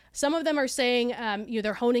says. Some of them are saying,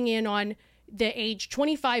 they're honing in on the age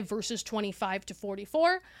 25 versus 25 to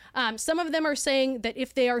 44. Some of them are saying that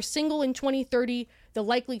if they are single in 2030, the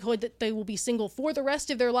likelihood that they will be single for the rest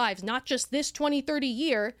of their lives, not just this 2030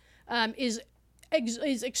 year, is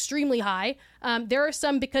extremely high. There are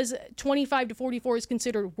some, because 25 to 44 is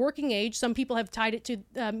considered working age. Some people have tied it to,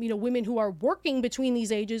 women who are working between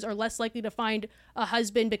these ages are less likely to find a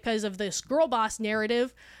husband because of this girl boss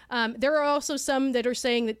narrative. There are also some that are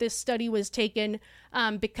saying that this study was taken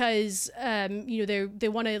because, they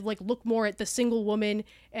want to look more at the single woman,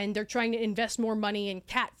 and they're trying to invest more money in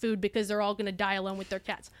cat food because they're all going to die alone with their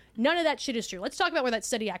cats. None of that shit is true. Let's talk about where that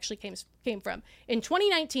study actually came from. In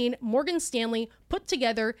 2019, Morgan Stanley put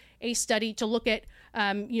together a study to look at,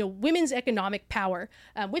 women's economic power,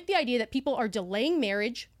 with the idea that people are delaying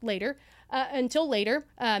marriage until later.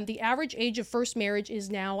 The average age of first marriage is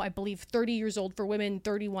now, I believe, 30 years old for women,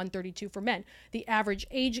 31, 32 for men. The average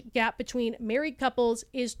age gap between married couples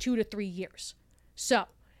is 2 to 3 years. So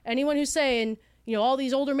anyone who's saying, all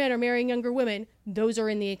these older men are marrying younger women, those are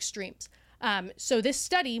in the extremes. So this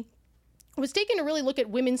study was taken to really look at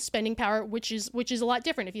women's spending power, which is a lot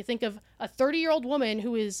different. If you think of a 30-year-old woman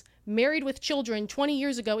who is married with children 20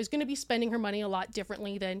 years ago is going to be spending her money a lot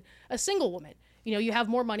differently than a single woman. You have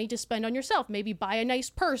more money to spend on yourself. Maybe buy a nice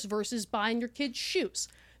purse versus buying your kids shoes.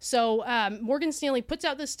 So Morgan Stanley puts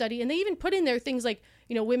out this study, and they even put in there things like,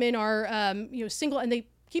 women are, single, and they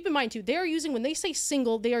keep in mind too, they are using, when they say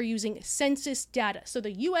single, they are using census data. So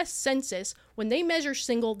the U.S. Census, when they measure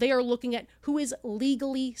single, they are looking at who is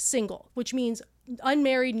legally single, which means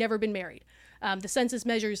unmarried, never been married. The census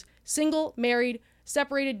measures single, married,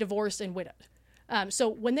 separated, divorced, and widowed. So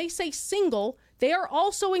when they say single, they are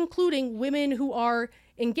also including women who are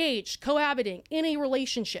engaged, cohabiting, in a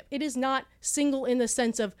relationship. It is not single in the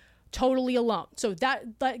sense of totally alone. So that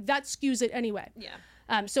skews it anyway. Yeah.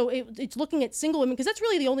 So it's looking at single women, because that's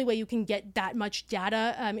really the only way you can get that much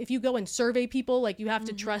data. If you go and survey people, you have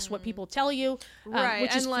to trust what people tell you, right.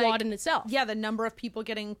 which is flawed in itself. Yeah, the number of people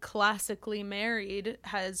getting classically married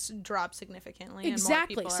has dropped significantly.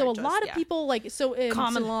 Exactly. So a lot of people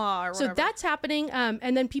common law or whatever. So that's happening,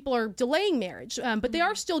 and then people are delaying marriage, but they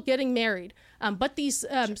are still getting married. But the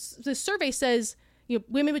survey says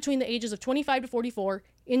women between the ages of 25 to 44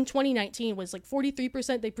 in 2019 was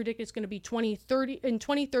 43%. They predict it's going to be 2030. In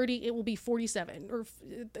 2030, it will be 47, or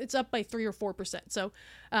it's up by 3 or 4%. So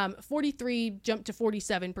 43 jumped to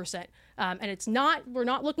 47%. And we're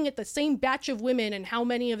not looking at the same batch of women and how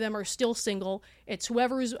many of them are still single. It's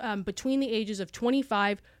whoever's between the ages of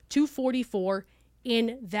 25 to 44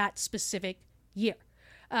 in that specific year,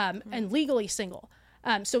 and legally single.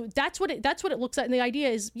 So that's what it looks at. And the idea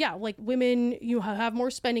is, women, have more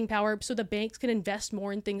spending power, so the banks can invest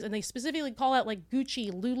more in things. And they specifically call out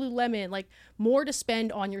Gucci, Lululemon, more to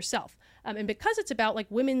spend on yourself. And because it's about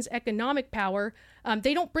women's economic power,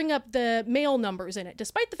 they don't bring up the male numbers in it,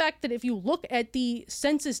 despite the fact that if you look at the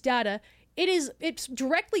census data, it's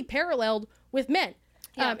directly paralleled with men.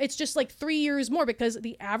 Yeah. It's just 3 years more, because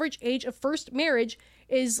the average age of first marriage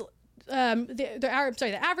is the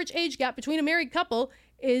average age gap between a married couple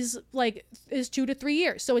is 2 to 3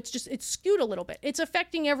 years. So it's skewed a little bit. It's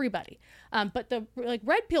affecting everybody. But the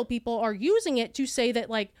red pill people are using it to say that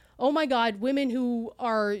oh my God, women who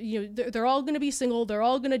are, they're all going to be single, they're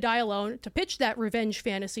all going to die alone, to pitch that revenge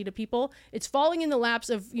fantasy to people. It's falling in the laps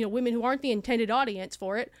of, women who aren't the intended audience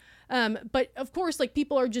for it. But of course,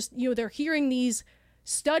 people are just, they're hearing these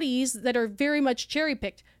studies that are very much cherry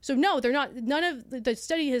picked. So no, they're not. None of the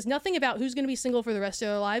study has nothing about who's going to be single for the rest of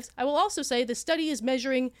their lives. I will also say the study is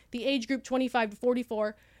measuring the age group 25 to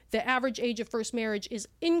 44. The average age of first marriage is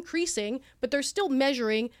increasing, but they're still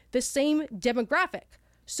measuring the same demographic.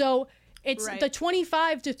 So it's right. The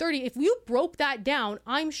 25 to 30. If you broke that down,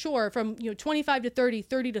 I'm sure from 25 to 30,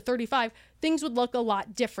 30 to 35, things would look a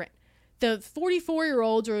lot different. The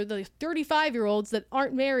 44-year-olds or the 35-year-olds that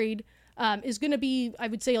aren't married is going to be, I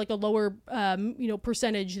would say, a lower,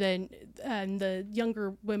 percentage than the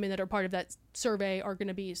younger women that are part of that survey are going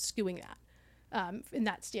to be skewing that in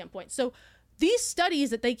that standpoint. So these studies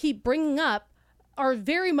that they keep bringing up are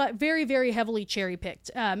very much, very, very heavily cherry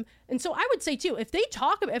picked. And so I would say too, if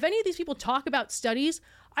any of these people talk about studies,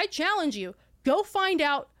 I challenge you, go find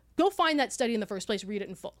that study in the first place, read it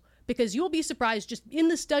in full, because you'll be surprised just in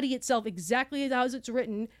the study itself, exactly as it's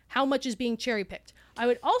written, how much is being cherry picked. I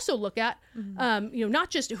would also look at, not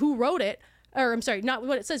just who wrote it, or I'm sorry, not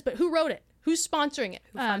what it says, but who wrote it. Who's sponsoring it?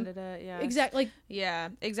 Who funded it? Yeah. Exactly. Yeah,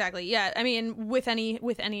 exactly. Yeah, I mean, with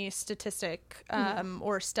any statistic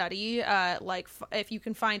or study, if you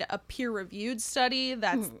can find a peer-reviewed study,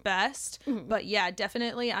 that's best. But yeah,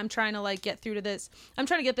 definitely, I'm trying to like get through to this. I'm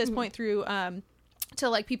trying to get this point through to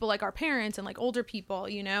like people like our parents and like older people.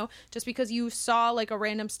 Just because you saw like a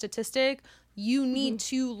random statistic, you need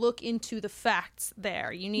to look into the facts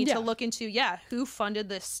there. You need to look into, who funded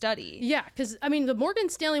this study. Yeah, because, I mean, the Morgan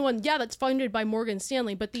Stanley one, that's funded by Morgan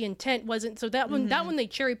Stanley, but the intent wasn't. So that one, they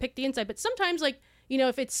cherry-picked the inside. But sometimes, like,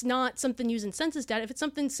 if it's not something using census data, if it's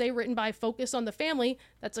something, say, written by Focus on the Family,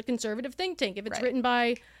 that's a conservative think tank. If it's written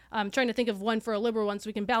by, I'm trying to think of one for a liberal one so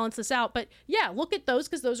we can balance this out. But, look at those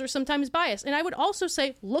because those are sometimes biased. And I would also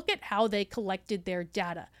say, look at how they collected their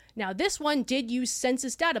data. Now, this one did use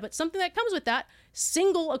census data, but something that comes with that,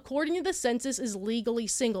 single, according to the census, is legally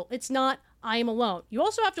single. It's not, I am alone. You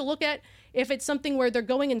also have to look at if it's something where they're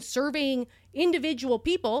going and surveying individual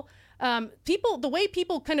people. The way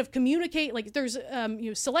people kind of communicate, like there's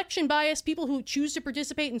selection bias. People who choose to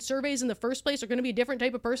participate in surveys in the first place are going to be a different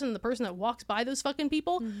type of person than the person that walks by those fucking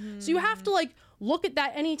people. So you have to like look at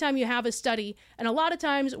that anytime you have a study. And a lot of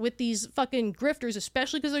times with these fucking grifters,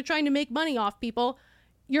 especially because they're trying to make money off people,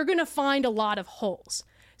 you're going to find a lot of holes.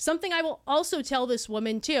 Something I will also tell this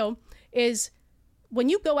woman too is when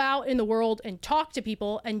you go out in the world and talk to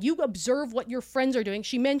people and you observe what your friends are doing,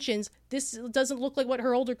 she mentions this doesn't look like what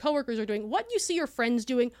her older coworkers are doing. What you see your friends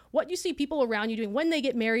doing, what you see people around you doing when they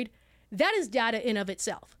get married, that is data in of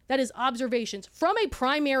itself. That is observations from a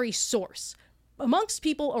primary source amongst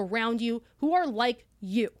people around you who are like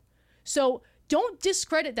you. So don't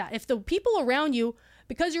discredit that. If the people around you,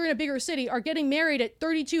 because you're in a bigger city, are getting married at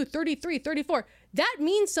 32, 33, 34, that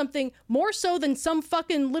means something more so than some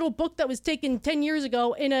fucking little book that was taken 10 years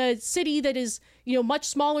ago in a city that is, much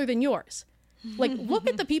smaller than yours. Like, look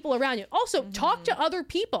at the people around you. Also, talk to other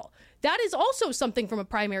people. That is also something from a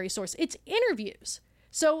primary source. It's interviews.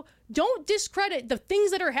 So don't discredit the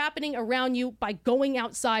things that are happening around you by going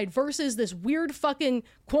outside versus this weird fucking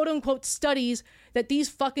quote unquote studies that these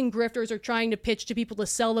fucking grifters are trying to pitch to people to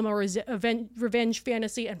sell them a revenge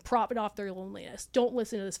fantasy and profit off their loneliness. Don't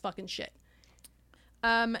listen to this fucking shit.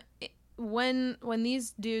 When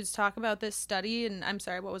these dudes talk about this study, and I'm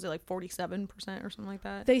sorry, what was it, like 47% or something like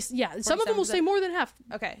that? Some of them will say more than half.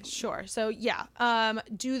 Okay, sure. So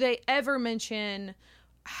do they ever mention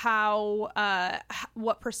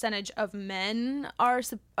what percentage of men are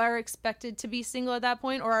expected to be single at that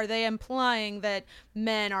point, or are they implying that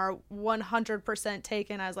men are 100%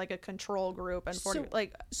 taken as like a control group and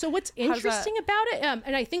 40 so what's interesting about it,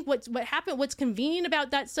 and I think what's convenient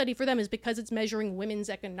about that study for them is because it's measuring women's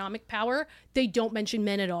economic power, they don't mention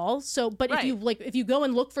men at all. So but if you go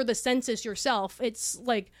and look for the census yourself, it's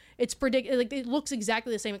like it's predicted, like it looks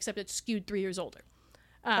exactly the same except it's skewed 3 years older.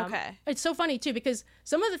 Okay. It's so funny too because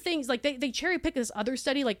some of the things like they cherry pick this other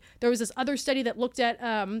study. Like there was this other study that looked at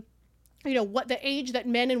what the age that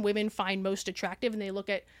men and women find most attractive, and they look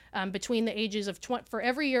at between the ages of for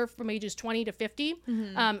every year from ages 20 to 50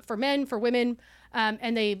 for men, for women,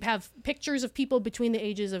 and they have pictures of people between the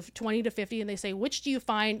ages of 20 to 50, and they say which do you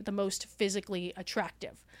find the most physically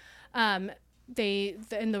attractive. And the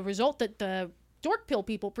result that the Dork Pill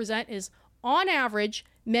people present is, on average,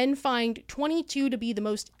 men find 22 to be the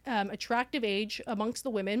most attractive age amongst the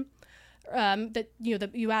women. That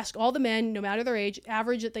you ask all the men, no matter their age,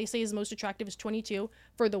 average that they say is the most attractive is 22.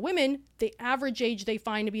 For the women, the average age they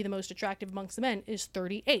find to be the most attractive amongst the men is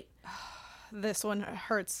 38. This one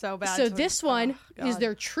hurts so bad. So this one is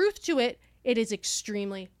there truth to it. It is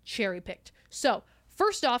extremely cherry picked. So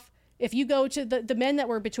first off, if you go to the men that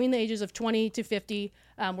were between the ages of 20 to 50,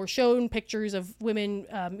 were shown pictures of women,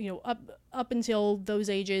 up until those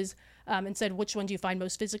ages, and said, which one do you find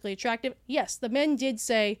most physically attractive? Yes, the men did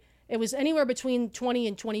say it was anywhere between 20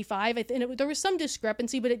 and 25. And there was some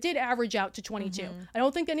discrepancy, but it did average out to 22. I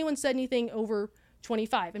don't think anyone said anything over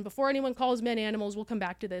 25. And before anyone calls men animals, we'll come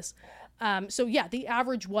back to this. The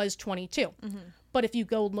average was 22. But if you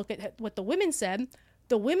go look at what the women said,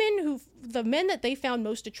 the men that they found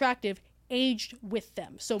most attractive aged with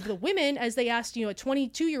them. So the women, as they asked, a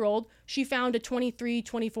 22-year-old, she found a 23,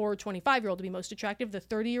 24, 25-year-old to be most attractive. The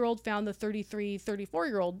 30-year-old found the 33,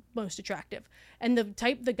 34-year-old most attractive. And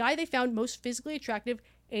the guy they found most physically attractive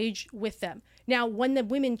age with them. Now, when the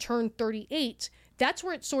women turn 38, that's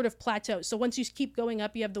where it sort of plateaus. So once you keep going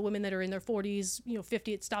up, you have the women that are in their 40s,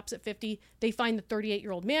 50, it stops at 50. They find the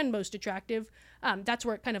 38-year-old man most attractive. That's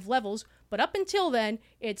where it kind of levels. But up until then,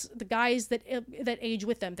 it's the guys that age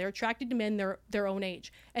with them. They're attracted to men their own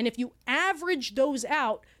age. And if you average those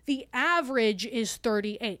out, the average is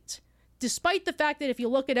 38. Despite the fact that if you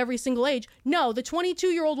look at every single age, no, the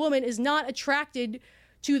 22-year-old woman is not attracted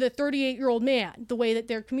to the 38-year-old man the way that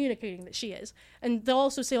they're communicating that she is. And they'll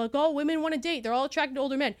also say, like, oh, women want to date. They're all attracted to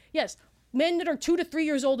older men. Yes, men that are 2 to 3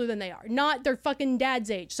 years older than they are, not their fucking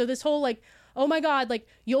dad's age. So this whole, like, oh my God, like,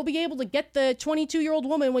 you'll be able to get the 22-year-old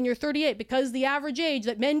woman when you're 38 because the average age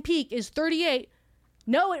that men peak is 38.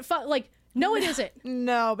 No, no, it isn't.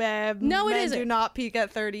 No, babe. No, it Men isn't. do not peak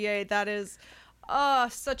at 38. That is...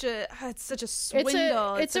 it's such a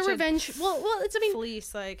swindle. It's a revenge. Well, it's, I mean,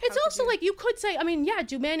 fleece. Like, it's also like, you could say, I mean, yeah,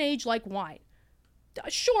 do men age like wine?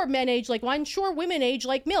 Sure, men age like wine. Sure, women age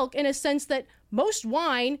like milk, in a sense that most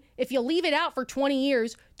wine, if you leave it out for 20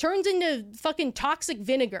 years, turns into fucking toxic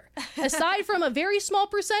vinegar. Aside from a very small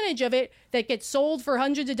percentage of it that gets sold for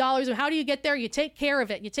hundreds of dollars. And how do you get there? You take care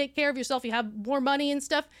of it. You take care of yourself. You have more money and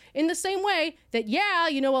stuff. In the same way that, yeah,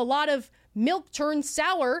 a lot of milk turns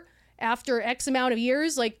sour after X amount of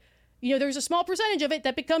years. Like, there's a small percentage of it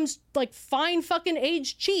that becomes like fine fucking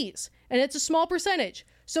aged cheese. And it's a small percentage.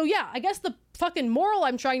 So yeah, I guess the fucking moral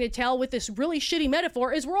I'm trying to tell with this really shitty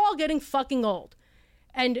metaphor is we're all getting fucking old.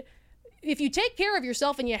 And if you take care of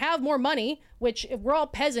yourself and you have more money, which we're all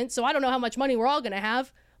peasants, so I don't know how much money we're all going to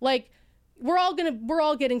have, like, we're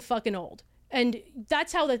all getting fucking old. And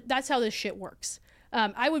that's how this shit works.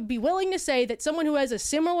 I would be willing to say that someone who has a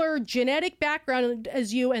similar genetic background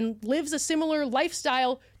as you and lives a similar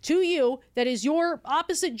lifestyle to you, that is your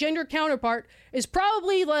opposite gender counterpart, is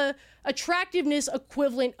probably the attractiveness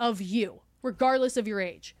equivalent of you, regardless of your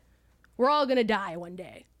age. We're all going to die one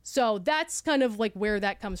day. So that's kind of like where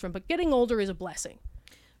that comes from. But getting older is a blessing.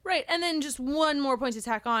 Right. And then just one more point to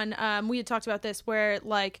tack on. We had talked about this where,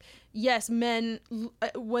 like, yes, men,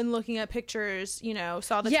 when looking at pictures,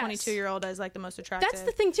 saw the 22-year-old as, like, the most attractive. That's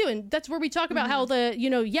the thing, too. And that's where we talk about how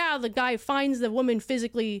the guy finds the woman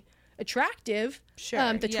physically attractive,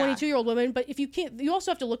 sure, the 22-year-old woman. But if you can't, you also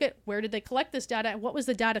have to look at where did they collect this data? What was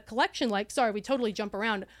the data collection like? Sorry, we totally jump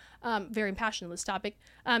around. Very passionate on this topic.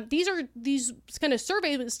 These kind of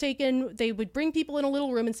surveys was taken. They would bring people in a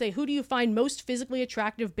little room and say, who do you find most physically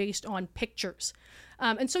attractive based on pictures?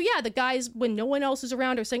 And so, yeah, the guys, when no one else is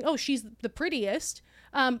around, are saying, oh, she's the prettiest.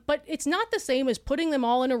 But it's not the same as putting them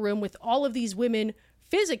all in a room with all of these women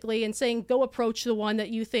physically and saying, go approach the one that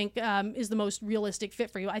you think is the most realistic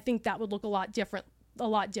fit for you. I think that would look a lot different.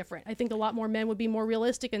 I think a lot more men would be more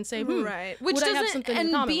realistic and say, right. Which doesn't,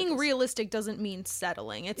 and being realistic doesn't mean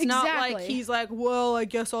settling. It's not like he's like, well, I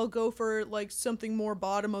guess I'll go for like something more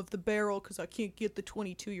bottom of the barrel because I can't get the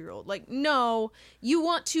 22-year-old. Like, no, you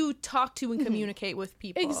want to talk to and communicate with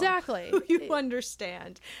people. Exactly. Who you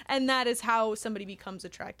understand. And that is how somebody becomes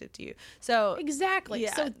attractive to you. So exactly.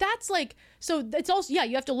 Yeah. So that's like, so it's also, yeah,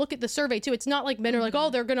 you have to look at the survey too. It's not like men are like, oh,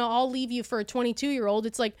 they're going to all leave you for a 22-year-old.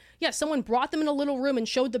 It's like, yeah, someone brought them in a little room and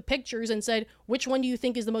showed the pictures and said, which one do you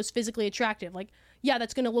think is the most physically attractive? Like, yeah,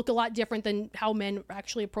 that's going to look a lot different than how men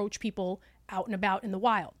actually approach people out and about in the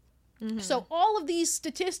wild. So all of these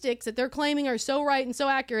statistics that they're claiming are so right and so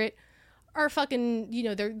accurate are fucking,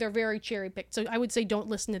 they're very cherry picked. So I would say don't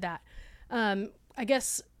listen to that. I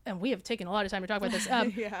guess, and we have taken a lot of time to talk about this.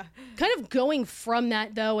 yeah. Kind of going from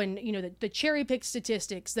that though, and the cherry pick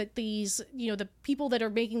statistics that these, the people that are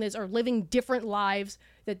making this are living different lives,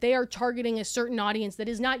 that they are targeting a certain audience that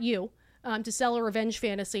is not you, to sell a revenge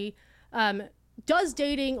fantasy. Does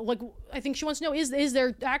dating, like, I think she wants to know, is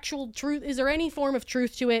there actual truth? Is there any form of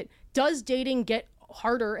truth to it? Does dating get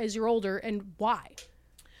harder as you're older, and why?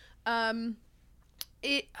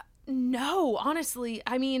 No, honestly.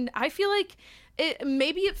 I mean, I feel like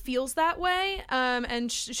maybe it feels that way.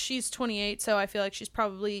 And she's 28, so I feel like she's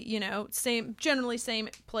probably, generally same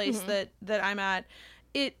place that I'm at.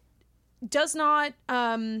 It does not,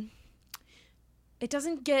 it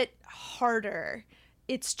doesn't get harder.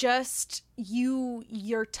 It's just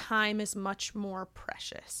your time is much more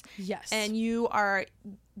precious. Yes. And you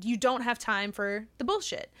don't have time for the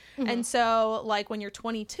bullshit. And so, like, when you're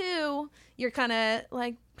 22, you're kind of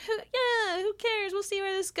like, who cares? We'll see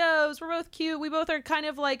where this goes. We're both cute. We both are kind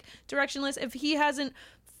of like directionless. If he hasn't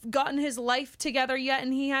gotten his life together yet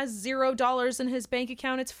and he has $0 in his bank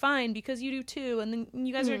account, it's fine because you do too. And then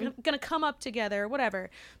you guys are going to come up together, whatever.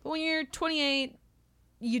 But when you're 28,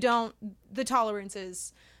 the tolerance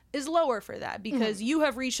is is lower for that because you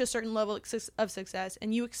have reached a certain level of success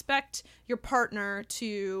and you expect your partner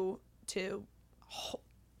to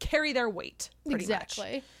carry their weight pretty much.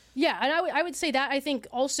 Yeah, and I would say that I think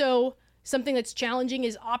also something that's challenging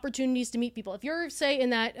is opportunities to meet people. If you're, say,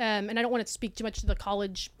 in that, and I don't want to speak too much to the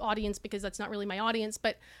college audience because that's not really my audience,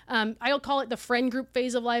 but I'll call it the friend group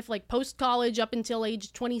phase of life, like post-college up until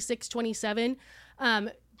age 26, 27.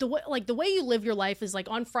 The way you live your life is like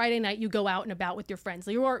on Friday night, you go out and about with your friends.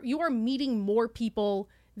 You are meeting more people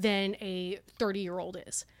than a 30-year-old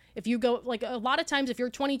is. If you go, like a lot of times, if you're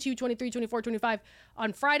 22, 23, 24, 25,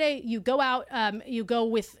 on Friday, you go out, you go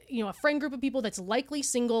with, a friend group of people that's likely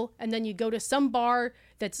single, and then you go to some bar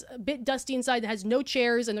that's a bit dusty inside that has no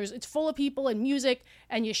chairs, and it's full of people and music,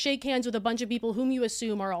 and you shake hands with a bunch of people whom you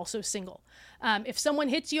assume are also single. If someone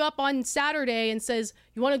hits you up on Saturday and says,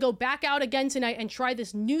 you want to go back out again tonight and try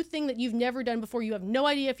this new thing that you've never done before, you have no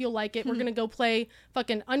idea if you'll like it, we're going to go play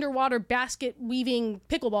fucking underwater basket weaving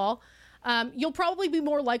pickleball, you'll probably be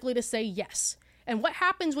more likely to say yes. And what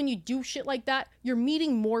happens when you do shit like that? You're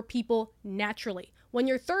meeting more people naturally. When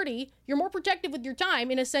you're 30, you're more protective with your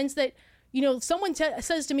time in a sense that, someone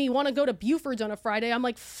says to me, you want to go to Buford's on a Friday? I'm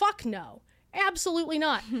like, fuck no. Absolutely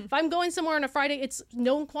not. If I'm going somewhere on a Friday, it's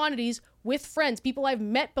known quantities with friends, people I've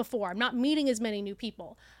met before. I'm not meeting as many new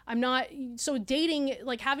people. So dating,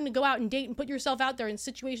 like having to go out and date and put yourself out there in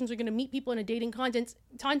situations where you're going to meet people in a dating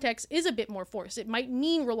context is a bit more forced. It might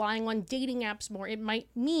mean relying on dating apps more. It might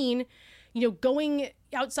mean, going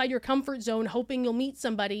outside your comfort zone, hoping you'll meet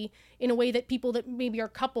somebody in a way that people that maybe are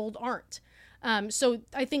coupled aren't. So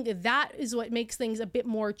I think that is what makes things a bit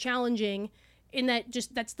more challenging, in that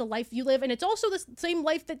that's the life you live. And it's also the same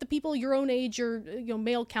life that the people your own age or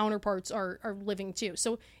male counterparts are living too.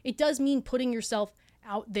 So it does mean putting yourself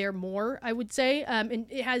out there more, I would say. And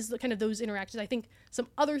it has kind of those interactions. I think some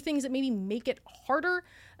other things that maybe make it harder.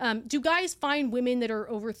 Do guys find women that are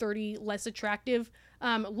over 30 less attractive?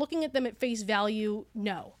 Looking at them at face value,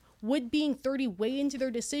 no. Would being 30 weigh into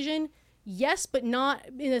their decision? Yes, but not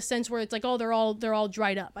in a sense where it's like, oh, they're all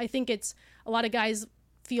dried up. I think it's a lot of guys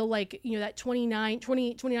feel like, that 29,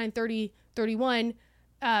 30, 31,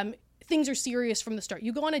 things are serious from the start.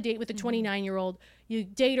 You go on a date with a 29-year-old, you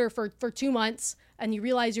date her for 2 months, and you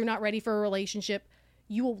realize you're not ready for a relationship.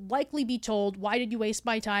 You will likely be told, why did you waste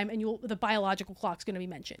my time? And the biological clock's going to be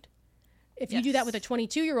mentioned. If you do that with a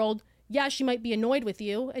 22-year-old, yeah, she might be annoyed with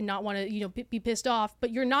you and not want to, be pissed off,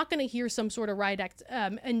 but you're not going to hear some sort of riot act.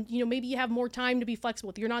 And, maybe you have more time to be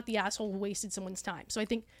flexible. You're not the asshole who wasted someone's time. So I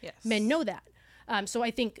think men know that. So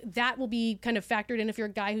I think that will be kind of factored in if you're a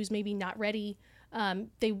guy who's maybe not ready.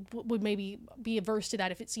 They would maybe be averse to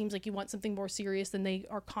that if it seems like you want something more serious than they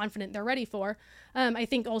are confident they're ready for. I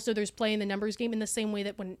think also there's playing the numbers game in the same way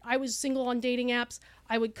that when I was single on dating apps,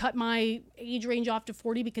 I would cut my age range off to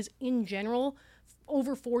 40 because in general,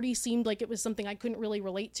 over 40 seemed like it was something I couldn't really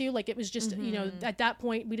relate to. Like it was just, at that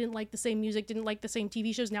point, we didn't like the same music, didn't like the same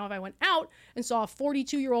TV shows. Now if I went out and saw a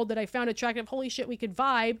 42-year-old that I found attractive, holy shit, we could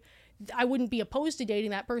vibe, I wouldn't be opposed to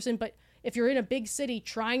dating that person. But if you're in a big city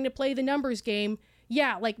trying to play the numbers game,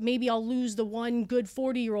 yeah, like maybe I'll lose the one good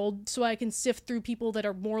 40-year-old so I can sift through people that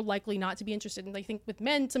are more likely not to be interested. And I think with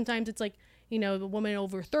men, sometimes it's like, the woman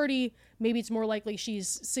over 30, maybe it's more likely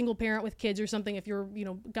she's single parent with kids or something. If you're,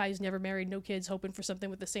 guys never married, no kids, hoping for something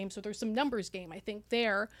with the same. So there's some numbers game, I think,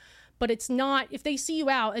 there. But it's not, if they see you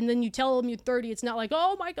out and then you tell them you're 30, it's not like,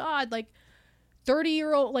 oh my God, like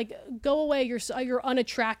 30-year-old, like, go away, you're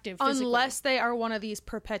unattractive physically. Unless they are one of these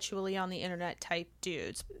perpetually on the internet type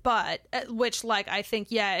dudes. But, which, like, I think,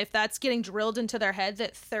 yeah, if that's getting drilled into their head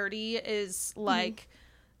that 30 is, like,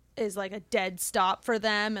 is, like, a dead stop for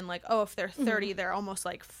them, and, like, oh, if they're 30, they're almost,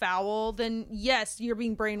 like, foul, then, yes, you're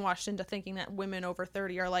being brainwashed into thinking that women over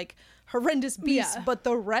 30 are, like, horrendous beasts. Yeah. But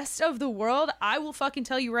the rest of the world, I will fucking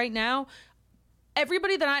tell you right now,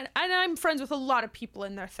 everybody that I'm friends with a lot of people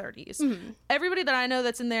in their 30s. Everybody that I know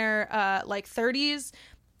that's in their 30s,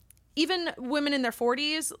 even women in their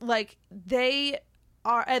 40s, like they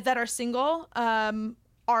are that are single,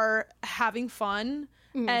 are having fun,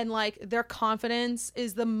 and like their confidence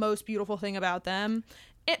is the most beautiful thing about them.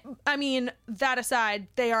 I mean, that aside,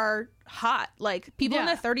 they are hot. Like people in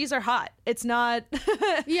their 30s are hot. It's not.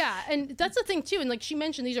 Yeah, and that's the thing too. And like she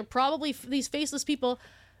mentioned, these are probably these faceless people.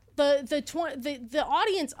 The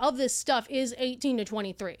audience of this stuff is 18 to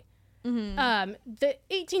 23. The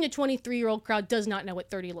 18 to 23-year-old crowd does not know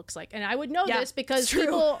what 30 looks like. And I would know this because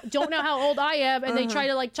people don't know how old I am, and they try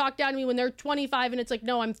to like talk down to me when they're 25 and it's like,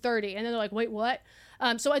 no, I'm 30. And then they're like, wait, what?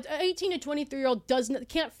 So an 18 to 23-year-old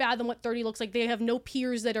can't fathom what 30 looks like. They have no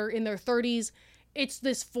peers that are in their 30s. it's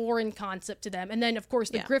this foreign concept to them. And then, of course,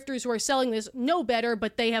 the Yeah. grifters who are selling this know better,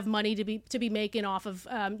 but they have money to be making off of,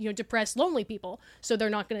 depressed, lonely people. So they're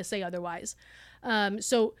not going to say otherwise.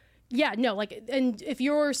 So yeah, no, like, and if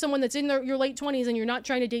you're someone that's in your late 20s and you're not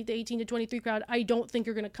trying to date the 18 to 23 crowd, I don't think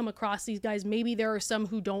you're going to come across these guys. Maybe there are some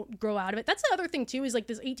who don't grow out of it. That's the other thing too, is like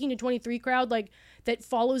this 18 to 23 crowd, like that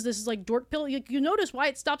follows this like dork pill. You notice why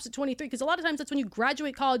it stops at 23, because a lot of times that's when you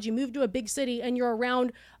graduate college, you move to a big city and you're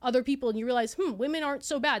around other people and you realize, women aren't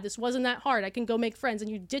so bad. This wasn't that hard. I can go make friends, and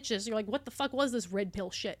you ditch this. You're like, what the fuck was this red pill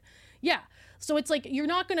shit? Yeah. So it's like, you're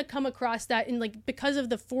not going to come across that in like, because of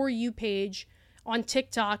the For You page on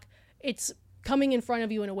TikTok, it's coming in front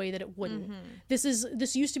of you in a way that it wouldn't. This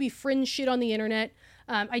used to be fringe shit on the internet.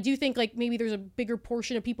 I do think like maybe there's a bigger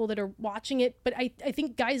portion of people that are watching it, but I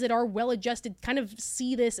think guys that are well-adjusted kind of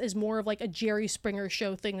see this as more of like a Jerry Springer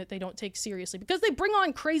show thing that they don't take seriously, because they bring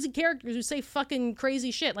on crazy characters who say fucking crazy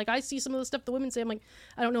shit. Like, I see some of the stuff the women say, I'm like,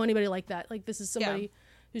 I don't know anybody like that. Like, this is somebody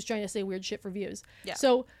who's trying to say weird shit for views. Yeah.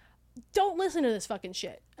 So don't listen to this fucking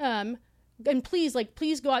shit. And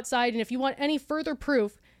please go outside, and if you want any further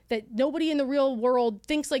proof that nobody in the real world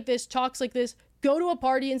thinks like this, talks like this, go to a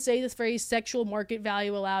party and say this phrase, sexual market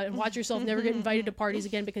value allowed, and watch yourself never get invited to parties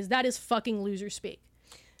again, because that is fucking loser speak.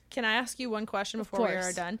 Can I ask you one question before we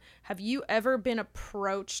are done? Have you ever been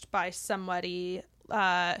approached by somebody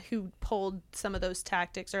who pulled some of those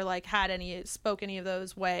tactics, or like spoke any of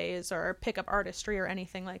those ways, or pickup artistry or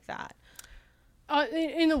anything like that?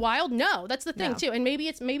 In the wild, no. That's the thing too. And maybe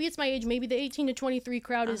it's my age. Maybe the 18 to 23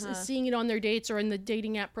 crowd is seeing it on their dates or in the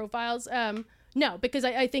dating app profiles. No, because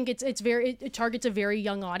I think it targets a very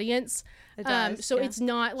young audience. It does, so it's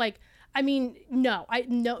not like, I mean,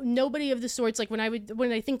 nobody of the sorts, like when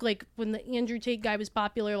I think like when the Andrew Tate guy was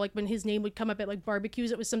popular, like when his name would come up at like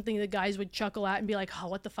barbecues, it was something the guys would chuckle at and be like, oh,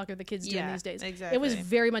 what the fuck are the kids doing these days? Exactly. It was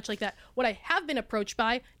very much like that. What I have been approached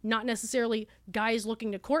by, not necessarily guys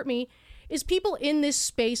looking to court me, is people in this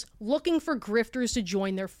space looking for grifters to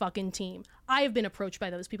join their fucking team. I have been approached by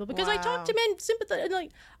those people because I talk to men sympathetic.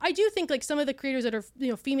 Like, I do think like some of the creators that are,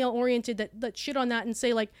 female oriented that shit on that and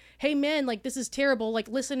say like, hey men, like this is terrible, like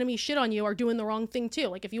listen to me shit on you, are doing the wrong thing too.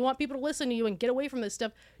 Like, if you want people to listen to you and get away from this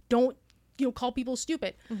stuff, don't call people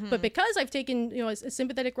stupid. But because I've taken a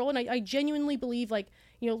sympathetic role, and I genuinely believe like,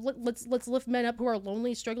 let's lift men up who are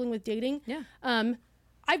lonely, struggling with dating.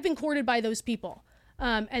 I've been courted by those people.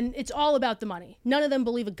 And it's all about the money. None of them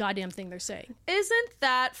believe a goddamn thing they're saying. Isn't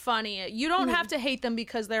that funny? You don't have to hate them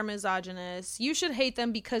because they're misogynist. You should hate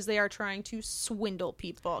them because they are trying to swindle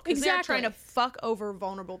people. Because they're trying to fuck over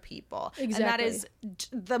vulnerable people. Exactly. And that is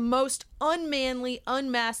the most unmanly,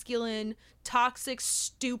 unmasculine, toxic,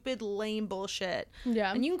 stupid, lame bullshit.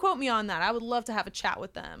 Yeah. And you can quote me on that. I would love to have a chat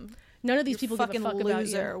with them. None of these people give a fuck about you.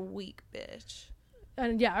 Loser, weak bitch.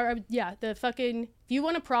 And the fucking, if you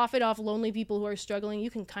want to profit off lonely people who are struggling, you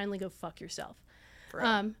can kindly go fuck yourself.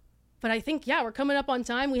 But I think, we're coming up on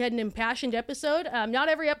time. We had an impassioned episode. Not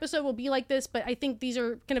every episode will be like this, but I think these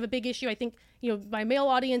are kind of a big issue. I think, my male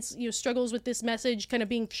audience, struggles with this message kind of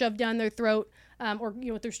being shoved down their throat, or,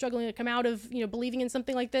 they're struggling to come out of, believing in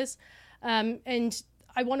something like this. And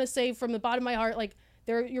I want to say from the bottom of my heart, like,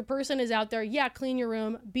 your person is out there. Yeah, clean your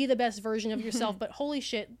room. Be the best version of yourself. But holy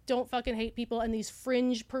shit, don't fucking hate people. And these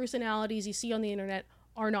fringe personalities you see on the internet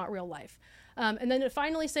are not real life. And then to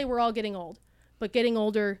finally say we're all getting old. But getting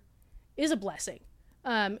older is a blessing.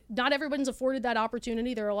 Not everyone's afforded that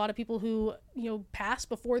opportunity. There are a lot of people who, pass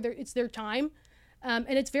before it's their time. And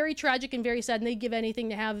it's very tragic and very sad. And they give anything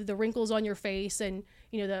to have the wrinkles on your face and,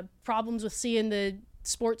 the problems with seeing the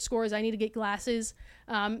sports scores. I need to get glasses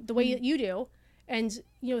the way that you do. And,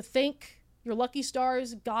 thank your lucky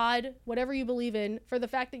stars, God, whatever you believe in, for the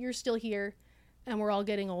fact that you're still here, and we're all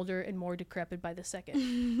getting older and more decrepit by the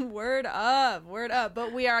second. Word up.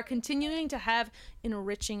 But we are continuing to have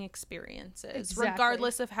enriching experiences,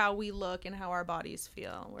 regardless of how we look and how our bodies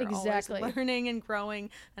feel. We're always learning and growing,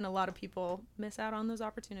 and a lot of people miss out on those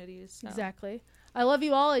opportunities. So. Exactly. I love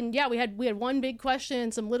you all, and we had one big question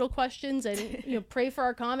and some little questions, and pray for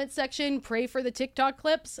our comment section, pray for the TikTok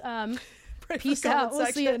clips. Peace out. We'll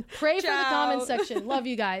see you. Pray for the comment section. Love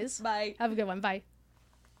you guys. Bye. Have a good one. Bye.